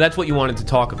 Tyler. That's what you wanted to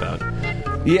talk about.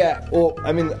 Yeah. Well,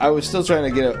 I mean, I was still trying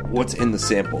to get at what's in the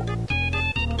sample.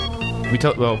 We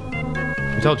told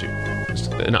you. It's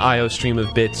an I/O stream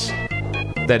of bits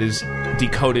that is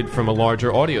decoded from a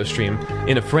larger audio stream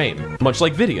in a frame, much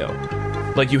like video.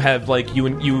 Like you have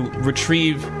you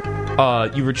retrieve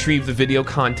the video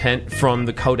content from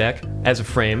the codec as a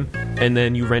frame, and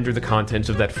then you render the contents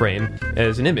of that frame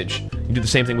as an image. You do the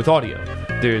same thing with audio.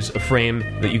 There's a frame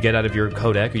that you get out of your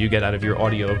codec, or you get out of your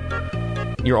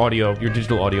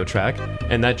digital audio track,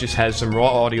 and that just has some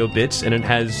raw audio bits, and it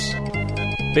has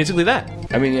basically that.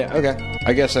 I mean, yeah, okay.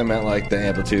 I guess I meant like the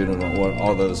amplitude and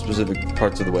all those specific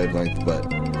parts of the wavelength, but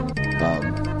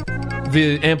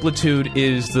the amplitude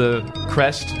is the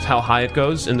crest, how high it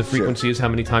goes, and the frequency is how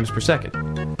many times per second.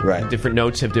 right. Different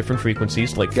notes have different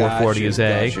frequencies, like 440 is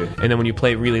A, Gotcha. and then when you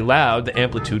play it really loud, the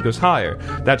amplitude goes higher.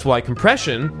 That's why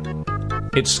compression,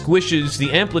 it squishes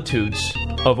the amplitudes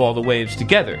of all the waves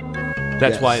together.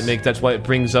 That's Yes. why it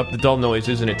brings up the dull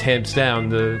noises and it tamps down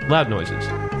the loud noises.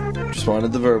 Just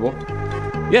wanted the verbal.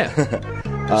 Yeah.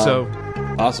 So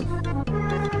Awesome.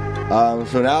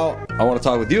 So now I want to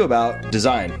talk with you about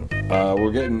design.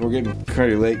 We're getting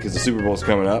pretty late because the Super Bowl's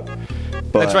coming up.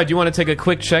 But that's right. Do you want to take a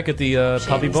quick check at the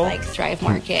Puppy Bowl? Like Thrive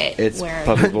Market. It's where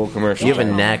Puppy Bowl commercial. You have a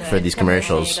knack for these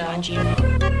commercials.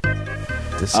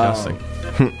 Disgusting.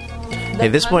 Hey,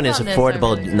 this one is puns on this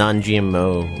affordable, are really-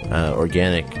 non-GMO,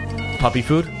 organic. Puppy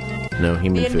food? No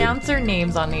human The food. announcer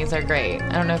names on these are great. I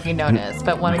don't know if you noticed,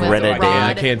 but one was Greta Rod. Dane.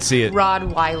 I can't see it. Rod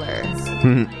Weiler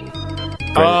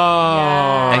Oh,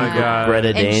 Yeah. my God. Greta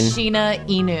and Dane. Sheena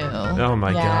Inu. Oh,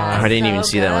 my God. I didn't even so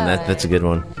see that one. good. That's a good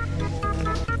one.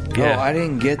 Yeah. Oh, I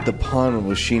didn't get the pun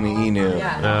with Sheena Inu.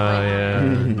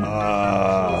 Yeah.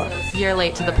 You're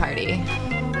late to the party.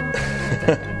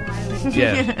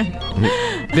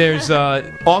 Yeah. There's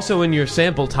also in your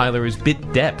sample, Tyler, is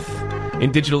bit depth.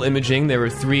 In digital imaging, there are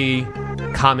 3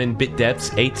 common bit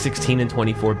depths, 8, 16, and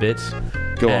 24 bits.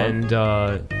 Go on.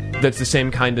 And that's the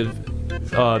same kind of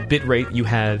bit rate you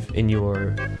have in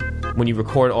your... When you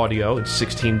record audio, it's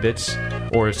 16 bits,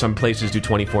 or some places do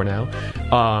 24 now,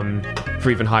 for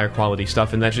even higher quality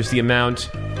stuff. And that's just the amount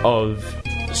of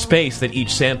space that each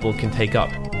sample can take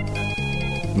up.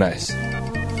 Nice.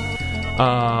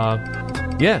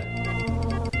 Yeah.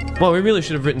 Well, we really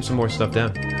should have written some more stuff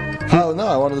down. Oh no,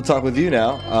 I wanted to talk with you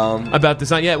now. About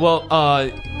design. Yeah, well,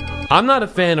 I'm not a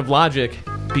fan of Logic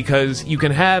because you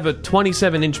can have a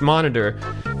 27-inch monitor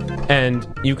and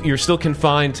you're still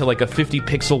confined to like a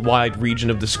 50-pixel wide region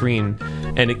of the screen,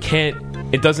 and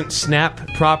it doesn't snap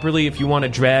properly. If you want to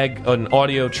drag an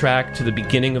audio track to the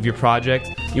beginning of your project,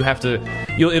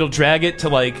 it'll drag it to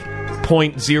like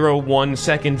 0.01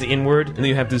 seconds inward, and then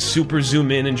you have to super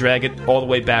zoom in and drag it all the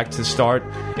way back to the start.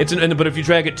 But if you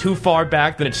drag it too far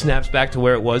back, then it snaps back to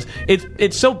where it was.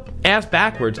 It's so ass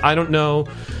backwards. I don't know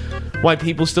why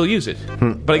people still use it,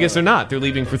 but I guess they're not. They're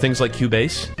leaving for things like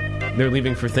Cubase. They're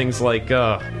leaving for things like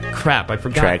crap. I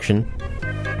forgot. Traction.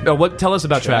 Oh, tell us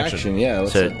about Traction. Yeah.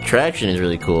 What's So it? Traction is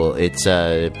really cool. It's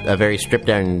a very stripped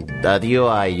down. The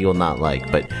UI you will not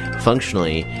like, but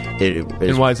functionally, it is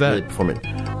And why is that? really performant.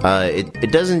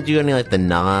 It doesn't do any like the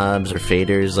knobs or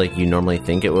faders like you normally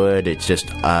think it would. It's just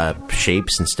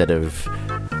shapes instead of.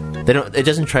 It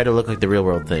doesn't try to look like the real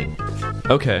world thing.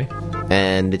 Okay.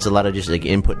 And it's a lot of just like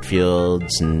input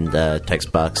fields and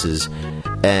text boxes.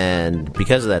 And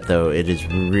because of that, though, it is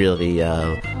really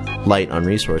light on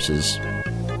resources.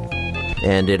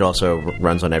 And it also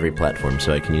runs on every platform,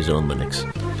 so I can use it on Linux.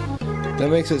 That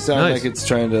makes it sound Nice. like it's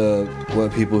trying to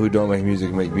let people who don't make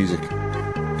music make music.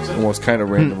 Almost kind of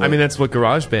randomly. I mean, that's what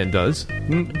GarageBand does.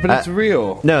 but it's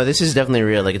real. No, this is definitely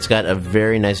real. Like, it's got a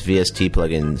very nice VST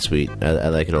plugin suite. I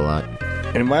like it a lot.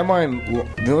 And in my mind,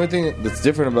 the only thing that's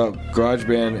different about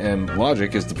GarageBand and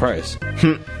Logic is the price.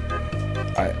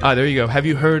 There you go. Have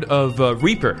you heard of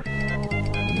Reaper?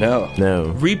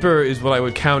 No. Reaper is what I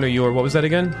would counter your... What was that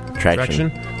again?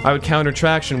 Traction. I would counter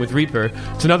Traction with Reaper.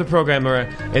 It's another program where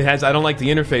it has... I don't like the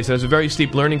interface. It has a very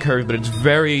steep learning curve, but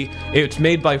it's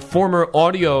made by former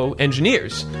audio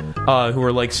engineers who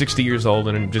are like 60 years old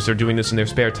and just are doing this in their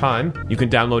spare time. You can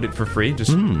download it for free. Just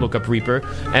look up Reaper.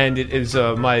 And it is...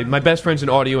 my best friend's an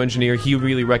audio engineer. He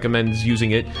really recommends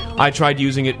using it. I tried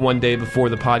using it one day before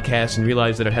the podcast and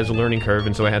realized that it has a learning curve,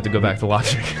 and so I had to go back to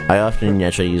Logic. I often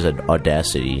actually use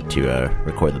Audacity to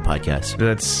record the podcast.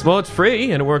 It's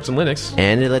free, and it works on Linux.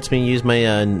 And it lets me use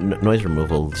my noise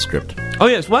removal script. Oh,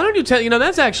 yes. Why don't you tell...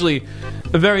 that's actually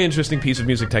a very interesting piece of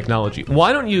music technology.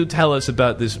 Why don't you tell us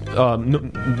about this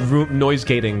noise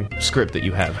gating script that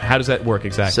you have? How does that work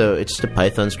exactly? So it's just a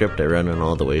Python script I run on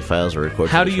all the WAV files I record.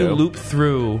 How for do the you show. loop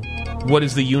through... What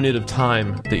is the unit of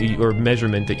time or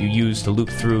measurement that you use to loop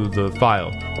through the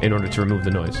file in order to remove the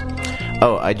noise?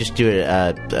 Oh, I just do it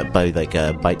by like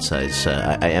byte size.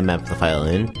 I mmap the file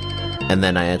in, and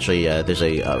then I actually there's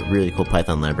a really cool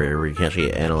Python library where you can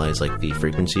actually analyze like the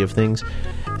frequency of things,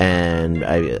 and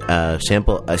I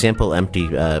sample empty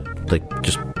like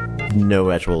just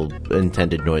no actual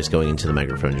intended noise going into the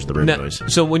microphone, just the room noise.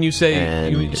 So when you say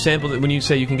And- you sample it, when you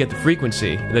say you can get the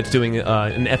frequency, that's doing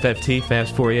an FFT,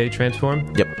 fast Fourier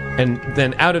transform. Yep. And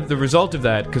then out of the result of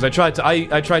that, because I tried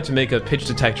to make a pitch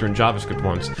detector in JavaScript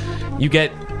once, you get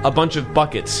a bunch of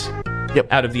buckets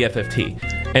out of the FFT.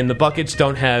 And the buckets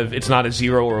don't have, it's not a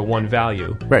 0 or a 1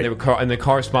 value. Right. And they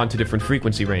correspond to different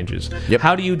frequency ranges. Yep.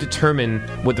 How do you determine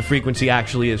what the frequency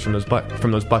actually is from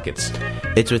those buckets?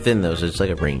 It's within those. It's like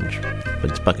a range,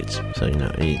 but it's buckets. So,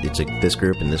 it's like this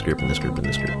group and this group and this group and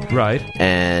this group. Right.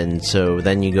 And so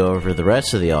then you go over the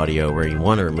rest of the audio where you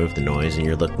want to remove the noise and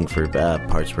you're looking for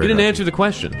parts where... You didn't answer the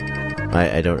question.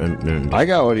 I don't know. I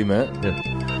got what he meant.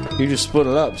 Yeah. You just split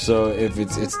it up. So if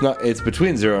it's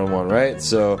between 0 and 1, right?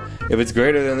 So if it's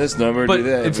greater than this number, But do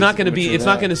that. it's not going to be. It's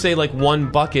not going to say like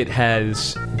one bucket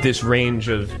has this range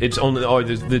of. It's only or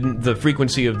the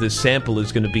frequency of this sample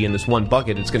is going to be in this one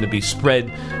bucket. It's going to be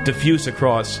spread, diffuse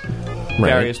across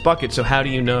various buckets. So how do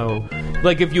you know?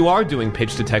 Like if you are doing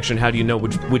pitch detection, how do you know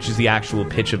which is the actual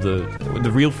pitch of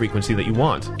the real frequency that you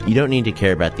want? You don't need to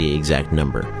care about the exact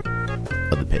number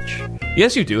of the pitch.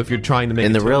 Yes, you do. If you're trying to make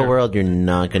in a the real tuner. world, you're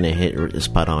not going to hit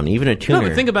spot on. Even a tuner. No,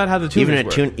 but think about how the tuners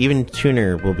work. Even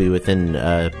tuner will be within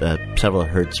several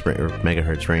hertz or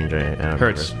megahertz range. I don't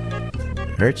Hertz. remember.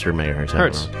 Hertz or megahertz?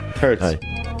 Hertz. Hertz.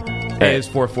 A is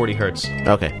 440 hertz.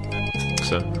 Okay.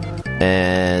 So.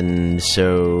 And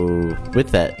so with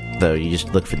that, though, you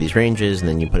just look for these ranges, and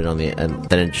then you put it on the. And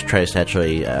then it tries to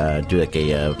actually do like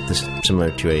this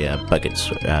similar to a bucket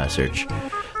search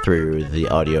through the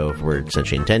of where it's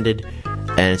essentially intended,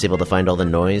 and it's able to find all the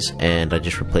noise, and I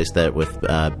just replaced that with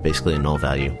basically a null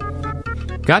value.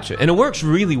 Gotcha. And it works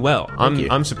really well.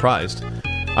 I'm surprised.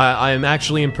 I am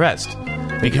actually impressed.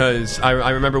 Because I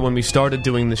remember when we started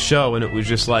doing the show, and it was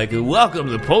just like, welcome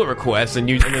to the pull request, and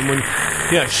then when...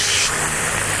 Yeah,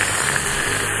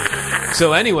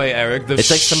 So anyway, Eric,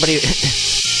 it's like somebody...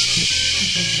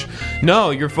 No,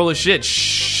 you're full of shit.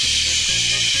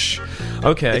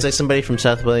 Okay. It's like somebody from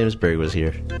South Williamsburg was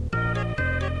here.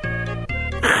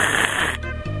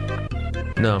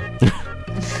 No.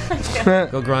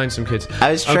 Go grind some kids.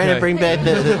 I was trying to bring back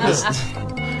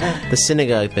the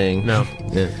synagogue thing. No.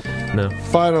 Yeah. No.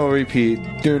 Final repeat.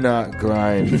 Do not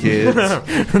grind, kids.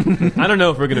 I don't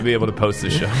know if we're going to be able to post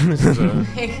this show. This is,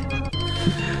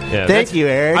 yeah, Thank you,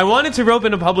 Eric. I wanted to rope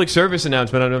in a public service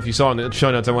announcement. I don't know if you saw in the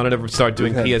show notes. I wanted to start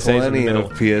doing We've had PSAs in the plenty middle.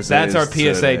 of PSAs That's our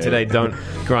PSA today. today. Don't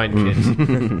grind kids.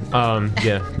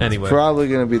 Yeah. Anyway. Probably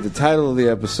going to be the title of the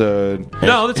episode.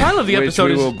 No, the title of the episode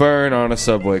which we is. will burn on a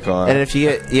subway car. And if you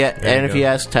if go. you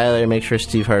ask Tyler, make sure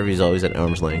Steve Harvey's always at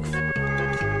arm's length.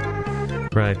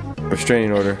 Right.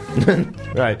 Restraining order.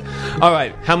 Right. All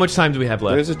right. How much time do we have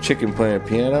left? There's a chicken playing a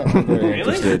piano. I'm very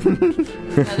interested.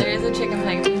 There is a chicken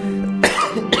playing.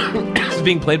 This is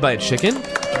being played by a chicken?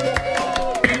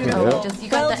 Oh, just you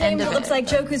got Well, the end James, of it it. Looks like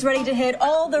Joku's ready to hit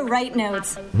all the right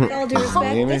notes. With all due respect,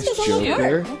 Name this is is a little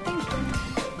Joker.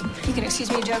 short. You can excuse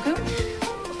me, Joku.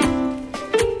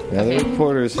 Now the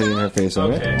reporter is hitting her face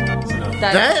on it.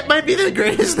 That might be the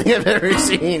greatest thing I've ever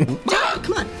seen.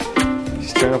 Come on.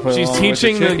 She's trying to play She's along with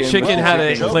teaching the chicken how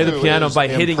to Joku play the piano is by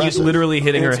hitting, just impressive. literally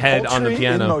hitting her It's head on the poultry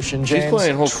piano. in motion, She's James.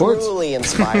 playing whole chords. Truly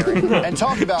inspiring. And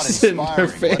talk about In her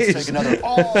inspiring. Let's face. take another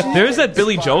all There is that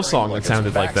Billy Joel song that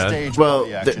sounded like that. backstage Well,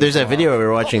 reaction there's that from video our we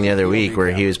were watching the other week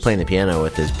where he was playing the piano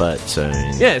with his butt. So I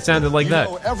mean, Yeah, it sounded like You that.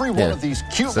 know, every one Yeah. of these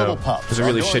cute So, little pups. it's a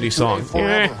really are going shitty to song. a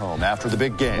forever home after the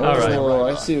big game. All right. Oh,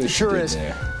 I see what Sure you did is.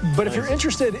 there. But if you're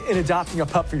interested in adopting a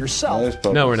pup for yourself, There's No,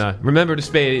 bubbles. we're not. Remember to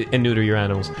spay and neuter your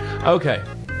animals. Okay.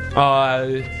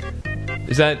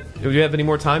 Is that... Do you have any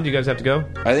more time? Do you guys have to go?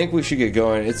 I think we should get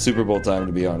going. It's Super Bowl time,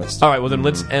 to be honest. All right, well then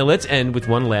let's end with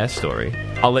one last story.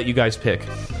 I'll let you guys pick.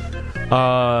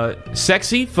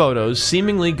 Sexy photos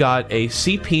seemingly got a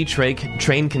CP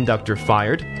train conductor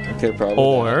fired, Okay, probably.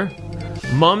 or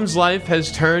mom's life has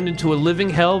turned into a living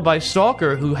hell by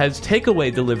stalker who has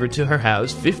takeaway delivered to her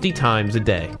house 50 times a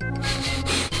day.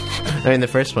 I mean, the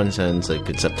first one sounds like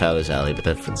it's up Tyler's alley, but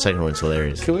the second one's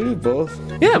hilarious. Can we do both?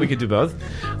 Yeah, we could do both.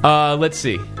 Let's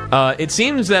see. It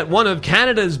seems that one of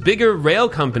Canada's bigger rail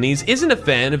companies isn't a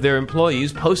fan of their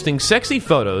employees posting sexy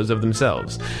photos of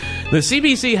themselves. The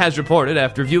CBC has reported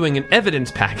after viewing an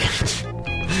evidence package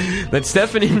that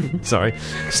Stephanie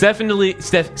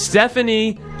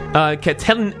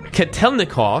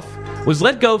Ketelnikoff was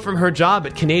let go from her job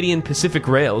at Canadian Pacific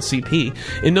Rail, CP,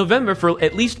 in November for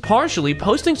at least partially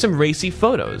posting some racy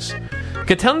photos.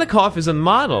 Ketelnikoff is a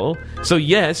model, so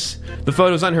yes, the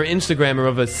photos on her Instagram are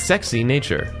of a sexy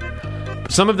nature.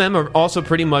 Some of them are also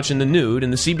pretty much in the nude,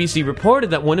 and the CBC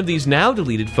reported that one of these now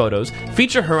deleted photos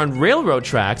feature her on railroad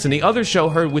tracks, and the others show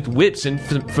her with whips and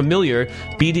familiar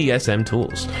BDSM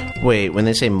tools. Wait, when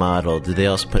they say model, do they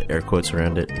also put air quotes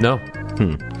around it? No.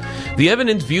 The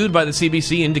evidence viewed by the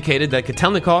CBC indicated that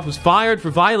Ketelnikoff was fired for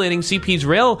violating CP's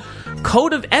rail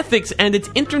code of ethics and its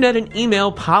internet and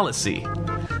email policy.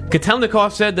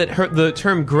 Kotelnikov said that the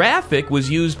term graphic was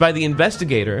used by the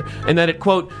investigator and that it,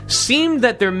 quote, seemed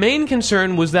that their main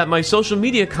concern was that my social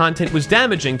media content was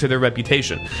damaging to their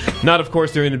reputation. Not, of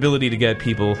course, their inability to get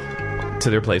people to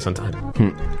their place on time.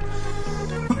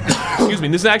 Excuse me,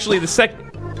 this is actually the second...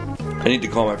 I need to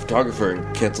call my photographer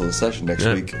and cancel the session next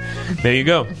week. There you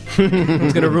go.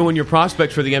 It's going to ruin your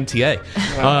prospects for the MTA.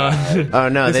 Oh,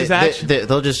 no,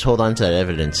 they'll just hold on to that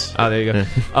evidence. Oh, there you go.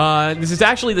 This is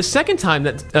actually the second time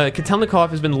that Kotelnikov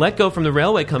has been let go from the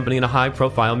railway company in a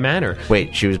high-profile manner.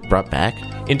 Wait, she was brought back?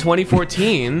 In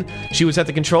 2014, she was at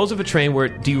the controls of a train where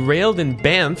it derailed in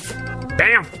Banff,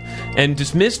 and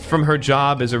dismissed from her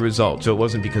job as a result. So it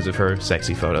wasn't because of her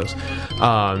sexy photos.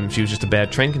 She was just a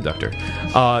bad train conductor.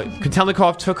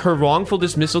 Kotelnikov took her wrongful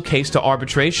dismissal case to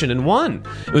arbitration and won.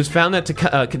 It was found that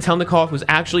Kotelnikov was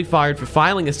actually fired for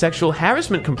filing a sexual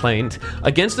harassment complaint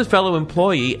against a fellow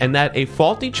employee and that a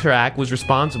faulty track was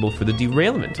responsible for the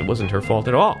derailment. It wasn't her fault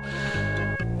at all.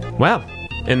 Wow.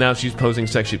 And now she's posing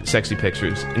sexy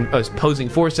pictures, posing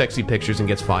for sexy pictures and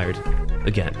gets fired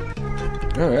again.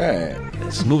 All right.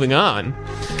 Moving on.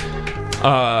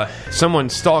 Someone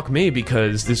stalked me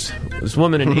because this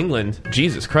woman in England,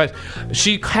 Jesus Christ,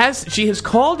 she has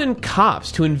called in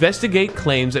cops to investigate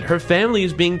claims that her family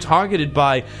is being targeted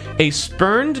by a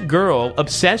spurned girl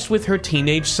obsessed with her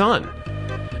teenage son.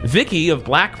 Vicky of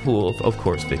Blackpool, of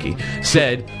course Vicky,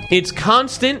 said, "It's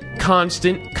constant.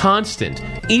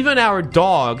 Even our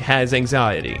dog has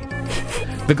anxiety."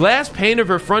 The glass pane of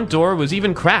her front door was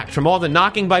even cracked from all the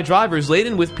knocking by drivers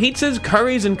laden with pizzas,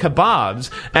 curries, and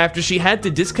kebabs after she had to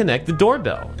disconnect the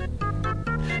doorbell.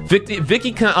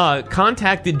 Vicky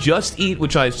contacted Just Eat,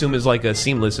 which I assume is like a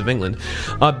Seamless of England,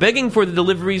 begging for the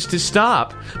deliveries to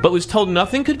stop, but was told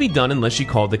nothing could be done unless she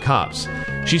called the cops.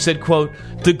 She said, quote,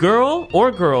 "The girl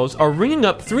or girls are ringing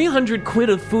up 300 quid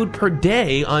of food per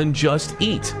day on Just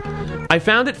Eat. I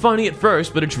found it funny at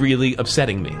first, but it's really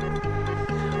upsetting me.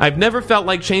 I've never felt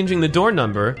like changing the door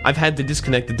number. I've had to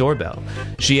disconnect the doorbell."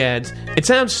 She adds, "It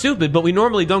sounds stupid, but we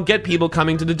normally don't get people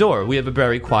coming to the door. We have a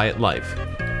very quiet life."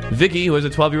 Vicky, who has a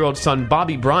 12-year-old son,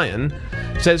 Bobby Bryan,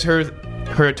 says her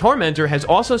tormentor has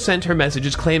also sent her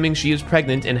messages claiming she is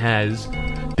pregnant and has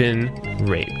been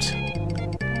raped.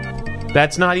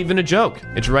 That's not even a joke.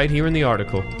 It's right here in the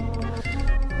article.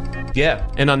 Yeah,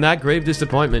 and on that grave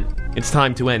disappointment, it's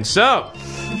time to end. So...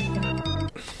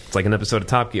 it's like an episode of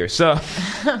Top Gear. So,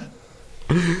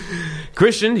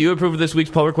 Christian, do you approve of this week's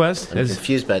pull request? I'm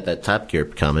confused by that Top Gear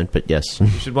comment, but yes. You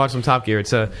should watch some Top Gear.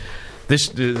 It's how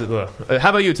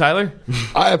about you, Tyler?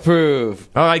 I approve.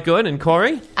 All right, good. And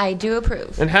Corey? I do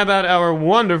approve. And how about our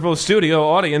wonderful studio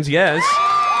audience? Yes.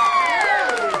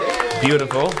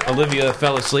 Beautiful. Olivia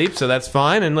fell asleep, so that's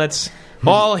fine. And let's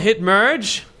all hit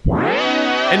merge.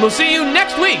 And we'll see you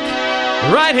next week,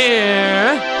 right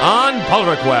here on Pull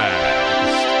Request.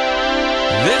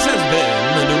 This has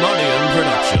been the Pneumonium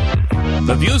production.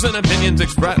 The views and opinions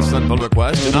expressed on Pull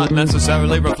Request do not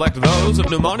necessarily reflect those of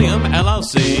Pneumonium,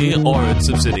 LLC, or its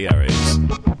subsidiaries.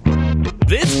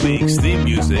 This week's theme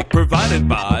music provided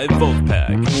by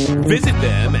Wolfpack. Visit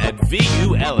them at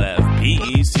vulfpeck.com.